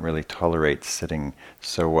that don't really tolerate sitting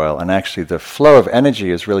so well. And actually the flow of energy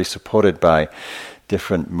is really supported by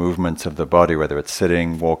different movements of the body, whether it's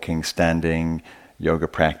sitting, walking, standing, yoga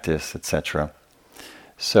practice, etc.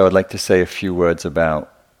 So I'd like to say a few words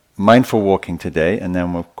about mindful walking today, and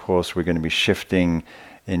then of course we're going to be shifting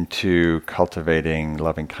into cultivating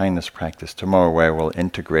loving kindness practice tomorrow, where we'll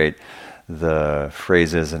integrate the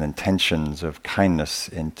phrases and intentions of kindness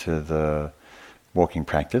into the walking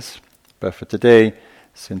practice. But for today,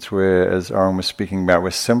 since we're, as Oren was speaking about,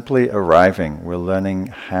 we're simply arriving. We're learning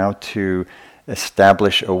how to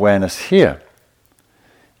establish awareness here.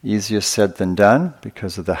 Easier said than done,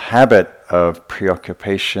 because of the habit of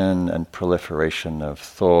preoccupation and proliferation of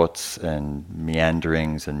thoughts and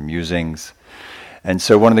meanderings and musings. And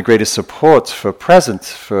so one of the greatest supports for present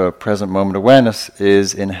moment awareness,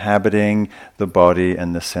 is inhabiting the body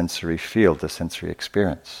and the sensory field, the sensory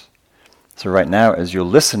experience. So right now, as you're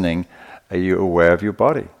listening, are you aware of your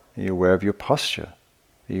body? Are you aware of your posture?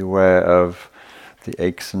 Are you aware of the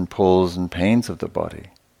aches and pulls and pains of the body?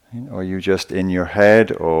 Or are you just in your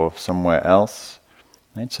head or somewhere else?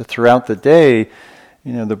 Right? So throughout the day,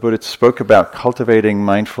 the Buddha spoke about cultivating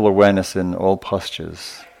mindful awareness in all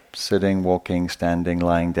postures. Sitting, walking, standing,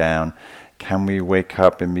 lying down. Can we wake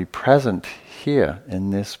up and be present here in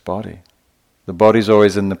this body? The body's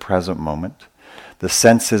always in the present moment. The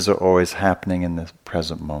senses are always happening in the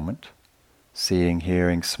present moment. Seeing,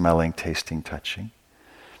 hearing, smelling, tasting, touching.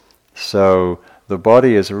 So the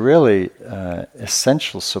body is really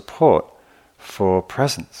essential support for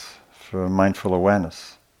presence, for mindful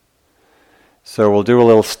awareness. So we'll do a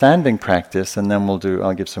little standing practice, and then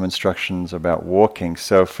I'll give some instructions about walking.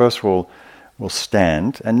 So first we'll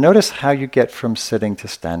stand, and notice how you get from sitting to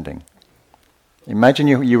standing. Imagine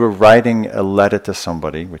you were writing a letter to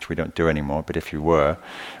somebody, which we don't do anymore, but if you were,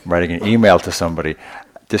 writing an email to somebody,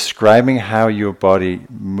 describing how your body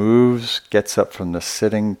moves, gets up from the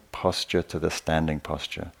sitting posture to the standing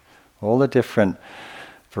posture. All the different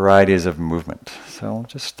varieties of movement. So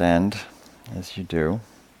just stand as you do.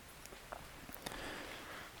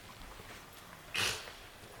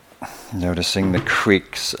 Noticing the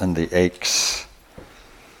creaks and the aches.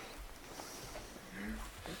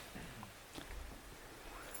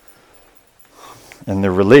 And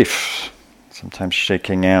the relief, sometimes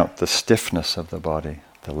shaking out the stiffness of the body,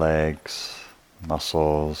 the legs,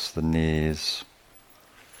 muscles, the knees.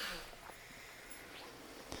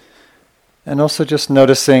 And also just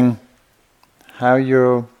noticing how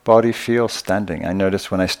your body feels standing. I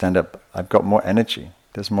notice when I stand up, I've got more energy.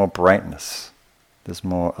 There's more brightness. There's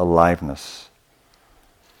more aliveness.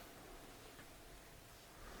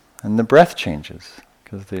 And the breath changes,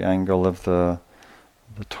 because the angle of the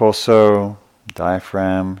torso,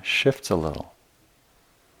 diaphragm shifts a little.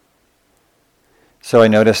 So I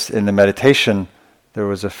noticed in the meditation there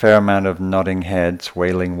was a fair amount of nodding heads,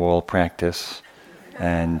 wailing wall practice,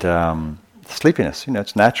 and sleepiness.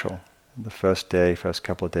 It's natural. The first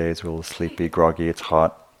couple of days, we're a little sleepy, groggy, it's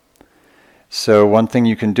hot. So one thing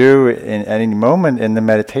you can do in any moment in the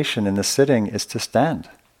meditation, in the sitting, is to stand.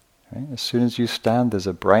 Right? As soon as you stand, there's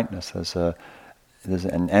a brightness, there's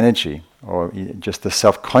an energy, or just the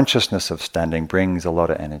self-consciousness of standing brings a lot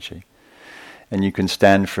of energy. And you can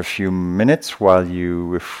stand for a few minutes while you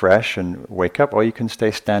refresh and wake up, or you can stay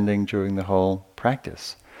standing during the whole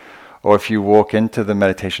practice. Or if you walk into the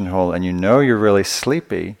meditation hall and you know you're really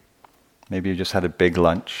sleepy, maybe you just had a big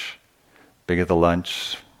lunch, bigger the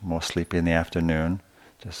lunch, more sleepy in the afternoon,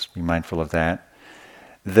 just be mindful of that,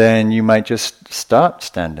 then you might just start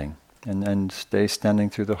standing and stay standing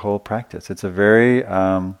through the whole practice. It's a very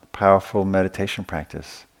powerful meditation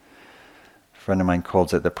practice. A friend of mine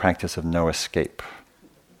calls it the practice of no escape.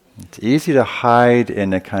 It's easy to hide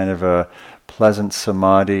in a kind of a pleasant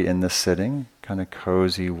samadhi in the sitting, kind of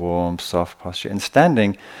cozy, warm, soft posture. In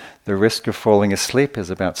standing, the risk of falling asleep is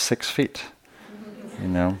about 6 feet,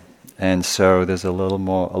 And so there's a little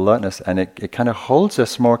more alertness, and it kind of holds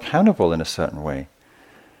us more accountable in a certain way.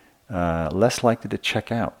 Less likely to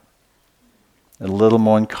check out. A little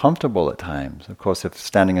more uncomfortable at times. Of course, if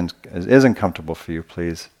standing is uncomfortable for you,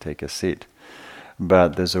 please take a seat.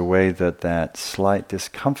 But there's a way that slight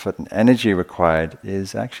discomfort and energy required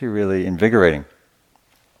is actually really invigorating.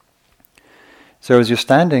 So as you're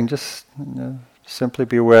standing, just simply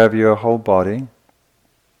be aware of your whole body.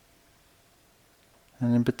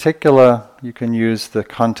 And in particular, you can use the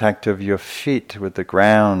contact of your feet with the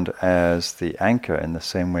ground as the anchor in the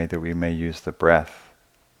same way that we may use the breath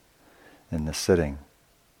in the sitting.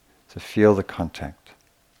 So feel the contact.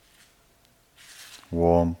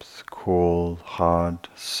 Warmth, cool, hard,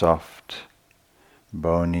 soft,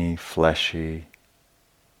 bony, fleshy.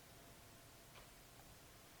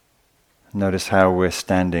 Notice how we're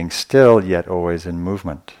standing still, yet always in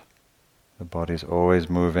movement. The body's always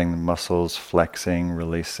moving, the muscles flexing,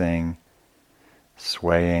 releasing,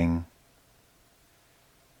 swaying.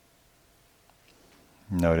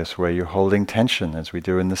 Notice where you're holding tension, as we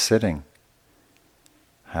do in the sitting.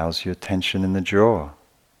 How's your tension in the jaw?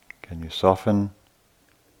 Can you soften?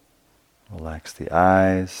 Relax the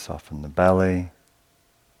eyes, soften the belly.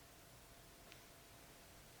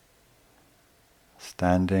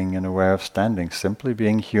 Standing and aware of standing, simply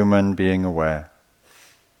being human, being aware.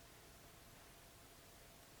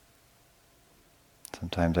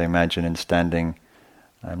 Sometimes I imagine in standing,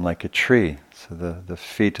 I'm like a tree, so the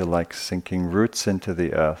feet are like sinking roots into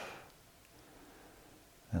the earth,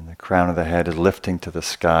 and the crown of the head is lifting to the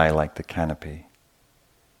sky like the canopy.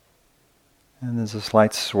 And there's a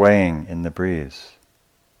slight swaying in the breeze.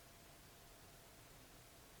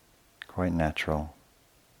 Quite natural.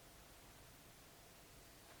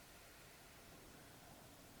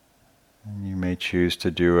 And you may choose to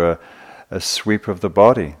do a sweep of the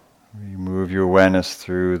body. You move your awareness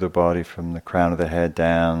through the body from the crown of the head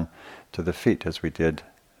down to the feet, as we did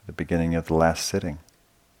at the beginning of the last sitting.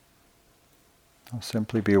 Or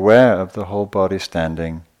simply be aware of the whole body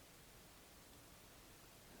standing,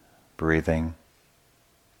 breathing,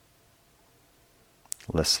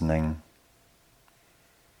 listening,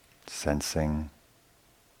 sensing.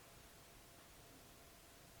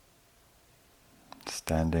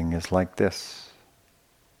 Standing is like this.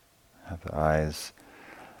 Have the eyes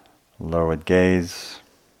lowered gaze,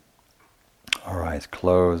 or eyes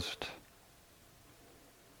closed.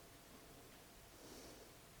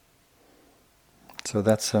 So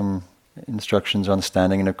that's some instructions on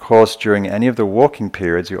standing. And of course, during any of the walking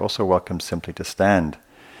periods, you're also welcome simply to stand.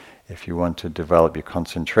 If you want to develop your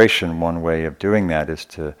concentration, one way of doing that is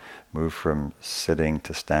to move from sitting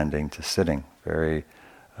to standing to sitting. Very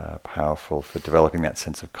powerful for developing that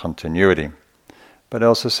sense of continuity. But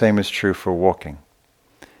also same is true for walking.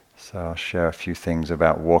 So I'll share a few things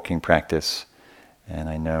about walking practice. And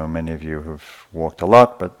I know many of you who've walked a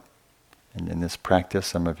lot, but in this practice,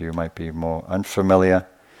 some of you might be more unfamiliar.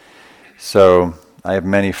 So I have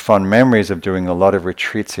many fond memories of doing a lot of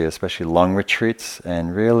retreats here, especially long retreats,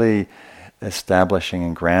 and really establishing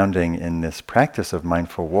and grounding in this practice of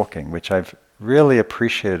mindful walking, which I've really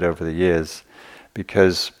appreciated over the years,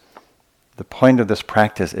 because the point of this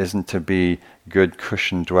practice isn't to be good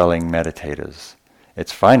cushion-dwelling meditators.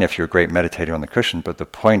 It's fine if you're a great meditator on the cushion, but the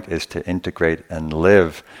point is to integrate and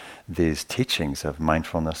live these teachings of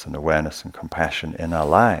mindfulness and awareness and compassion in our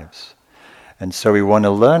lives. And so we want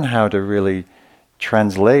to learn how to really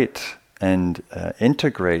translate and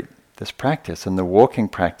integrate this practice. And the walking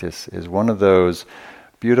practice is one of those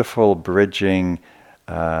beautiful bridging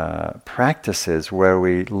practices where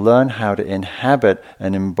we learn how to inhabit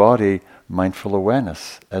and embody mindful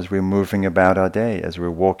awareness as we're moving about our day, as we're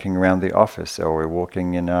walking around the office, or we're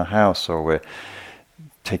walking in our house, or we're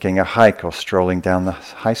taking a hike or strolling down the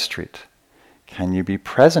high street. Can you be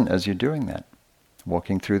present as you're doing that?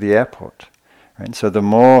 Walking through the airport. Right? So the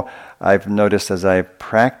more I've noticed as I've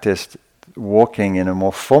practiced walking in a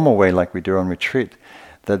more formal way like we do on retreat,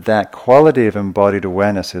 that quality of embodied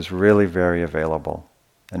awareness is really very available.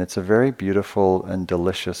 And it's a very beautiful and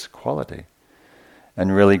delicious quality.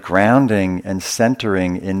 And really grounding and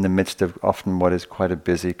centering in the midst of often what is quite a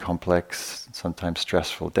busy, complex, sometimes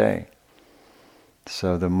stressful day.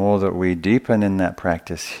 So the more that we deepen in that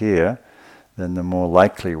practice here, then the more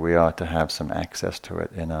likely we are to have some access to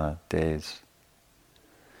it in our days.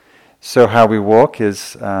 So how we walk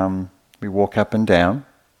is, we walk up and down.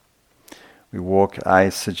 We walk, I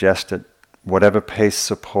suggest at whatever pace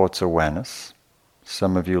supports awareness.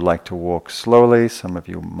 Some of you like to walk slowly, some of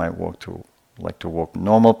you might like to walk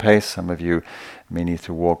normal pace, some of you may need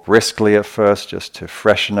to walk briskly at first just to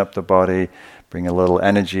freshen up the body, bring a little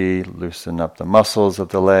energy, loosen up the muscles of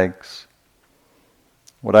the legs.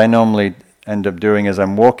 What I normally end up doing as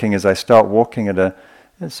I'm walking is I start walking at a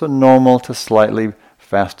sort of normal to slightly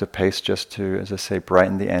faster pace just to, as I say,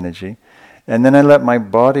 brighten the energy. And then I let my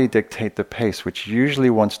body dictate the pace, which usually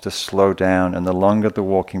wants to slow down, and the longer the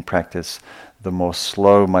walking practice, the more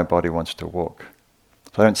slow my body wants to walk.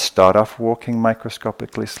 So I don't start off walking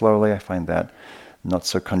microscopically slowly. I find that not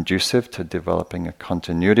so conducive to developing a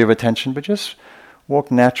continuity of attention, but just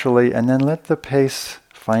walk naturally and then let the pace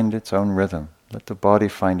find its own rhythm. Let the body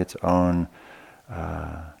find its own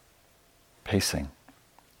pacing.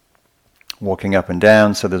 Walking up and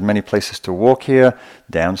down, so there's many places to walk here.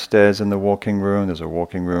 Downstairs in the walking room, there's a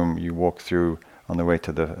walking room you walk through on the way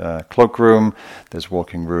to the cloakroom. There's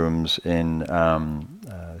walking rooms in,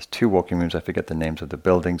 there's 2 walking rooms, I forget the names of the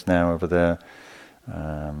buildings now over there.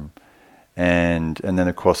 And then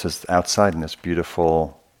of course there's outside in this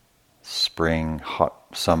beautiful spring, hot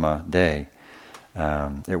summer day.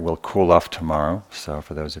 It will cool off tomorrow, so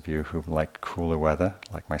for those of you who like cooler weather,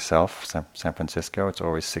 like myself, San Francisco, it's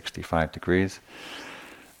always 65 degrees.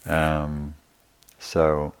 And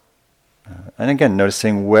again,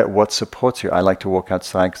 noticing what supports you. I like to walk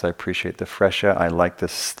outside because I appreciate the fresh air. I like the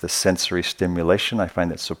sensory stimulation. I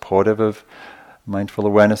find it supportive of mindful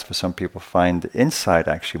awareness. For some people find inside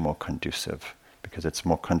actually more conducive because it's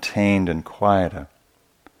more contained and quieter.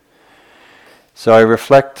 So I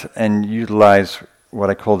reflect and utilize what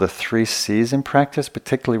I call the 3 C's in practice,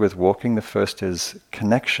 particularly with walking. The first is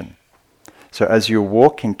connection. So as you're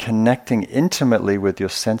walking, connecting intimately with your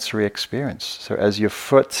sensory experience. So as your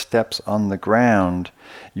foot steps on the ground,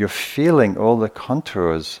 you're feeling all the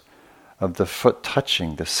contours of the foot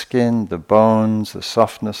touching, the skin, the bones, the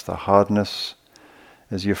softness, the hardness.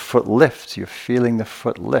 As your foot lifts, you're feeling the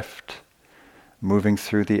foot lift, moving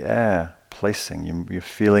through the air, placing. You're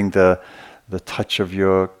feeling the touch of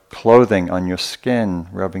your clothing on your skin,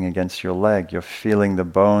 rubbing against your leg. You're feeling the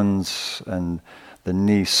bones and the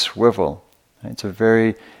knee swivel. It's a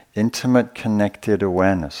very intimate, connected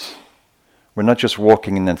awareness. We're not just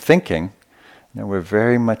walking and then thinking. No, we're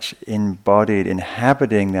very much embodied,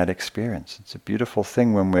 inhabiting that experience. It's a beautiful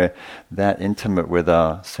thing when we're that intimate with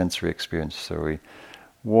our sensory experience. So we're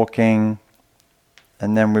walking,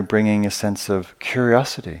 and then we're bringing a sense of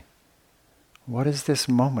curiosity. What is this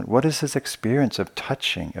moment? What is this experience of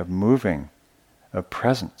touching, of moving, of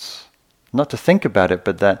presence? Not to think about it,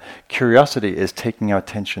 but that curiosity is taking our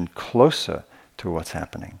attention closer to what's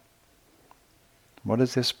happening. What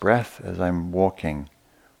is this breath as I'm walking?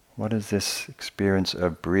 What is this experience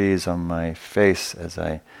of breeze on my face as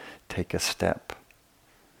I take a step?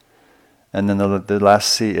 And then the last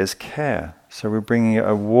C is care. So we're bringing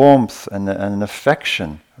a warmth and an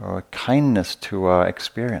affection or a kindness to our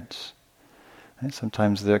experience. And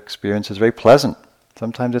sometimes the experience is very pleasant.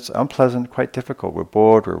 Sometimes it's unpleasant, quite difficult. We're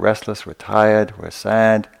bored, we're restless, we're tired, we're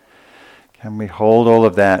sad. Can we hold all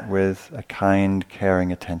of that with a kind,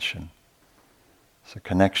 caring attention? So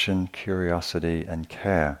connection, curiosity, and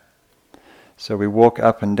care. So we walk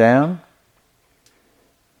up and down.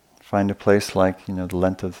 Find a place like,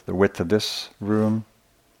 the width of this room.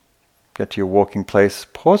 Get to your walking place.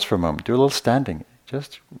 Pause for a moment. Do a little standing.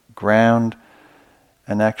 Just ground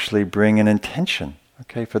and actually bring an intention.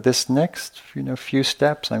 Okay, for this next few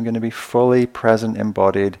steps, I'm going to be fully present,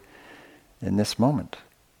 embodied in this moment.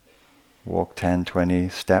 Walk 10, 20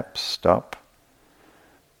 steps, stop.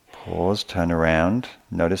 Pause, turn around.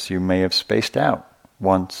 Notice you may have spaced out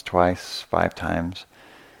once, twice, 5 times.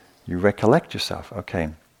 You recollect yourself. Okay,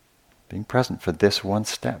 being present for this one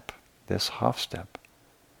step, this half step.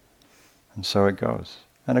 And so it goes.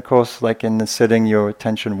 And of course, like in the sitting, your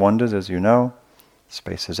attention wanders, as you know.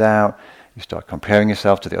 Spaces out. You start comparing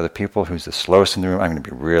yourself to the other people. Who's the slowest in the room? I'm going to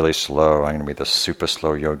be really slow. I'm going to be the super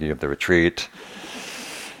slow yogi of the retreat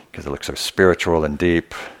because it looks so spiritual and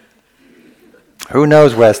deep. Who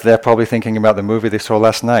knows, Wes? They're probably thinking about the movie they saw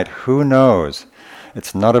last night. Who knows?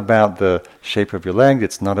 It's not about the shape of your leg.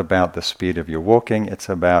 It's not about the speed of your walking. It's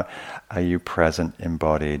about, are you present,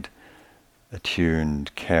 embodied,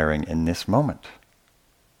 attuned, caring in this moment?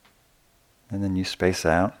 And then you space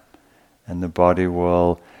out, and the body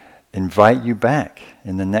will invite you back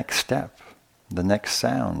in the next step, the next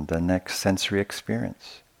sound, the next sensory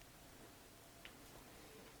experience.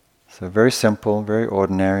 So very simple, very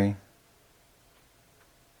ordinary.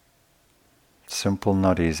 Simple,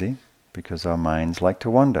 not easy, because our minds like to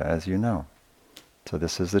wander, as you know. So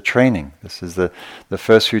this is the training. This is the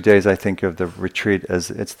first few days, I think, of the retreat as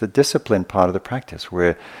it's the discipline part of the practice.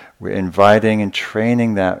 We're inviting and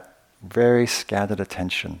training that very scattered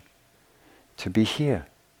attention to be here,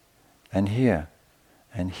 and here,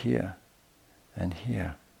 and here, and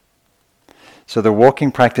here. So the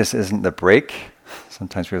walking practice isn't the break.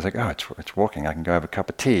 Sometimes people think, oh, it's walking, I can go have a cup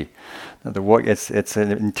of tea. No, it's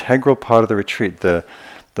an integral part of the retreat. The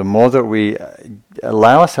more that we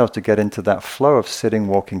allow ourselves to get into that flow of sitting,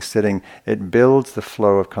 walking, sitting, it builds the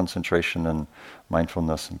flow of concentration and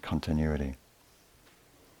mindfulness and continuity.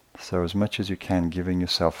 So as much as you can, giving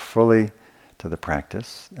yourself fully to the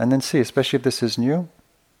practice, and then see, especially if this is new,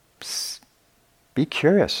 be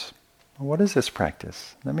curious. What is this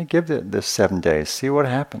practice? Let me give it this 7 days, see what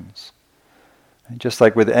happens. And just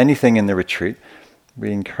like with anything in the retreat,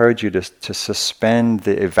 we encourage you to suspend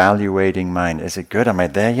the evaluating mind. Is it good? Am I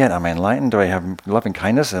there yet? Am I enlightened? Do I have loving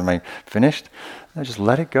kindness? Am I finished? No, just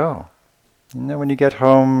let it go. When you get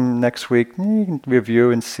home next week, you can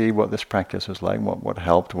review and see what this practice was like, what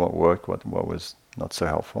helped, what worked, what was not so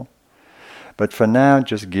helpful. But for now,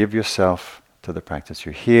 just give yourself to the practice.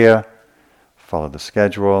 You're here, follow the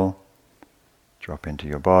schedule, drop into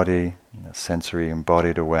your body, sensory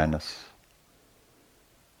embodied awareness.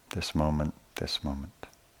 This moment, this moment.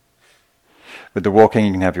 With the walking,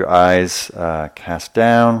 you can have your eyes cast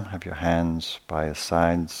down, have your hands by your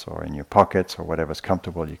sides or in your pockets or whatever's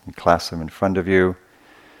comfortable. You can clasp them in front of you.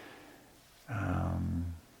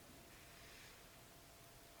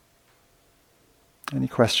 Any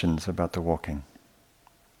questions about the walking?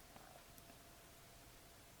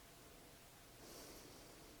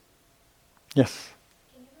 Yes?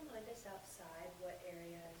 Can you remind us outside what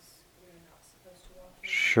areas we're not supposed to walk in?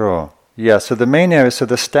 Sure. Yeah, so the main area, so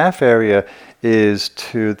the staff area is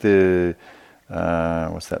to the,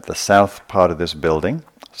 the south part of this building.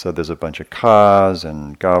 So there's a bunch of cars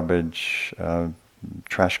and garbage,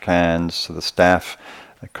 trash cans, so the staff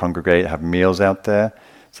congregate, have meals out there.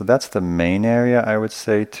 So that's the main area, I would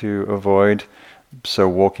say, to avoid. So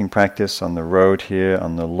walking practice on the road here,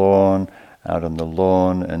 on the lawn, out on the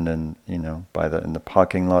lawn, and then, in the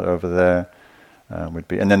parking lot over there. Would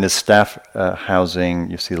be, and then there's staff housing.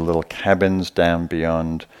 You see the little cabins down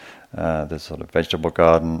beyond. There's sort of vegetable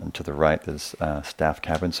garden, and to the right there's staff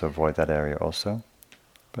cabins. So avoid that area also.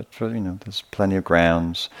 But for there's plenty of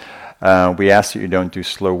grounds. We ask that you don't do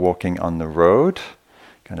slow walking on the road.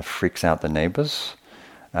 Kind of freaks out the neighbors.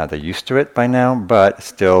 They're used to it by now, but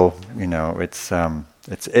still,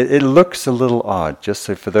 it looks a little odd. Just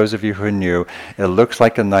so for those of you who are new, it looks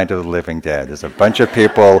like a Night of the Living Dead. There's a bunch of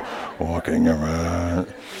people walking around,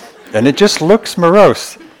 and it just looks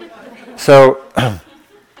morose. So,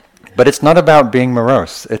 but it's not about being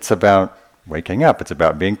morose. It's about waking up. It's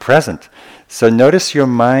about being present. So notice your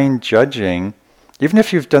mind judging. Even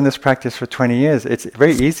if you've done this practice for 20 years, it's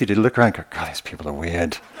very easy to look around and go, God, these people are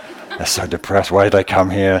weird. They're so depressed. Why did I come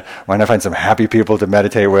here? Why don't I find some happy people to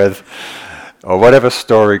meditate with? Or whatever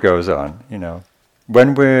story goes on,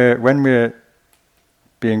 When we're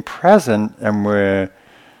being present and we're,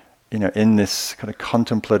 in this kind of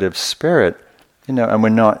contemplative spirit, and we're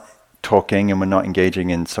not talking and we're not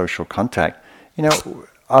engaging in social contact,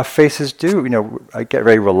 our faces do, get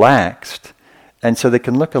very relaxed, and so they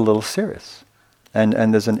can look a little serious.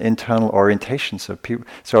 And there's an internal orientation, so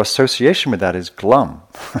our association with that is glum.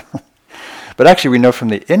 But actually we know from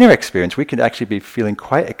the inner experience, we can actually be feeling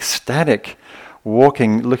quite ecstatic,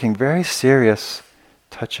 walking, looking very serious,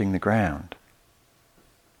 touching the ground.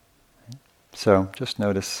 So just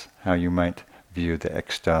notice how you might view the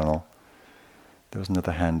external. There was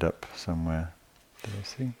another hand up somewhere. Did I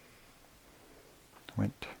see?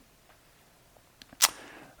 Went.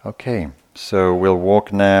 Okay, so we'll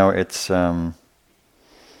walk now. It's we're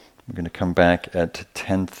going to come back at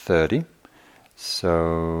 10:30.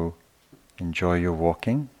 So enjoy your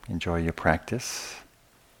walking, enjoy your practice,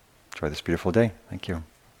 enjoy this beautiful day. Thank you.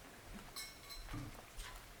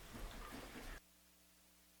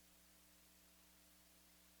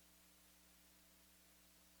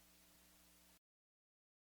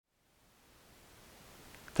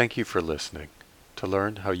 Thank you for listening. To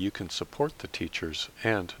learn how you can support the teachers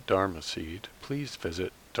and Dharma Seed, please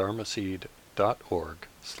visit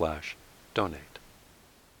dharmaseed.org/donate.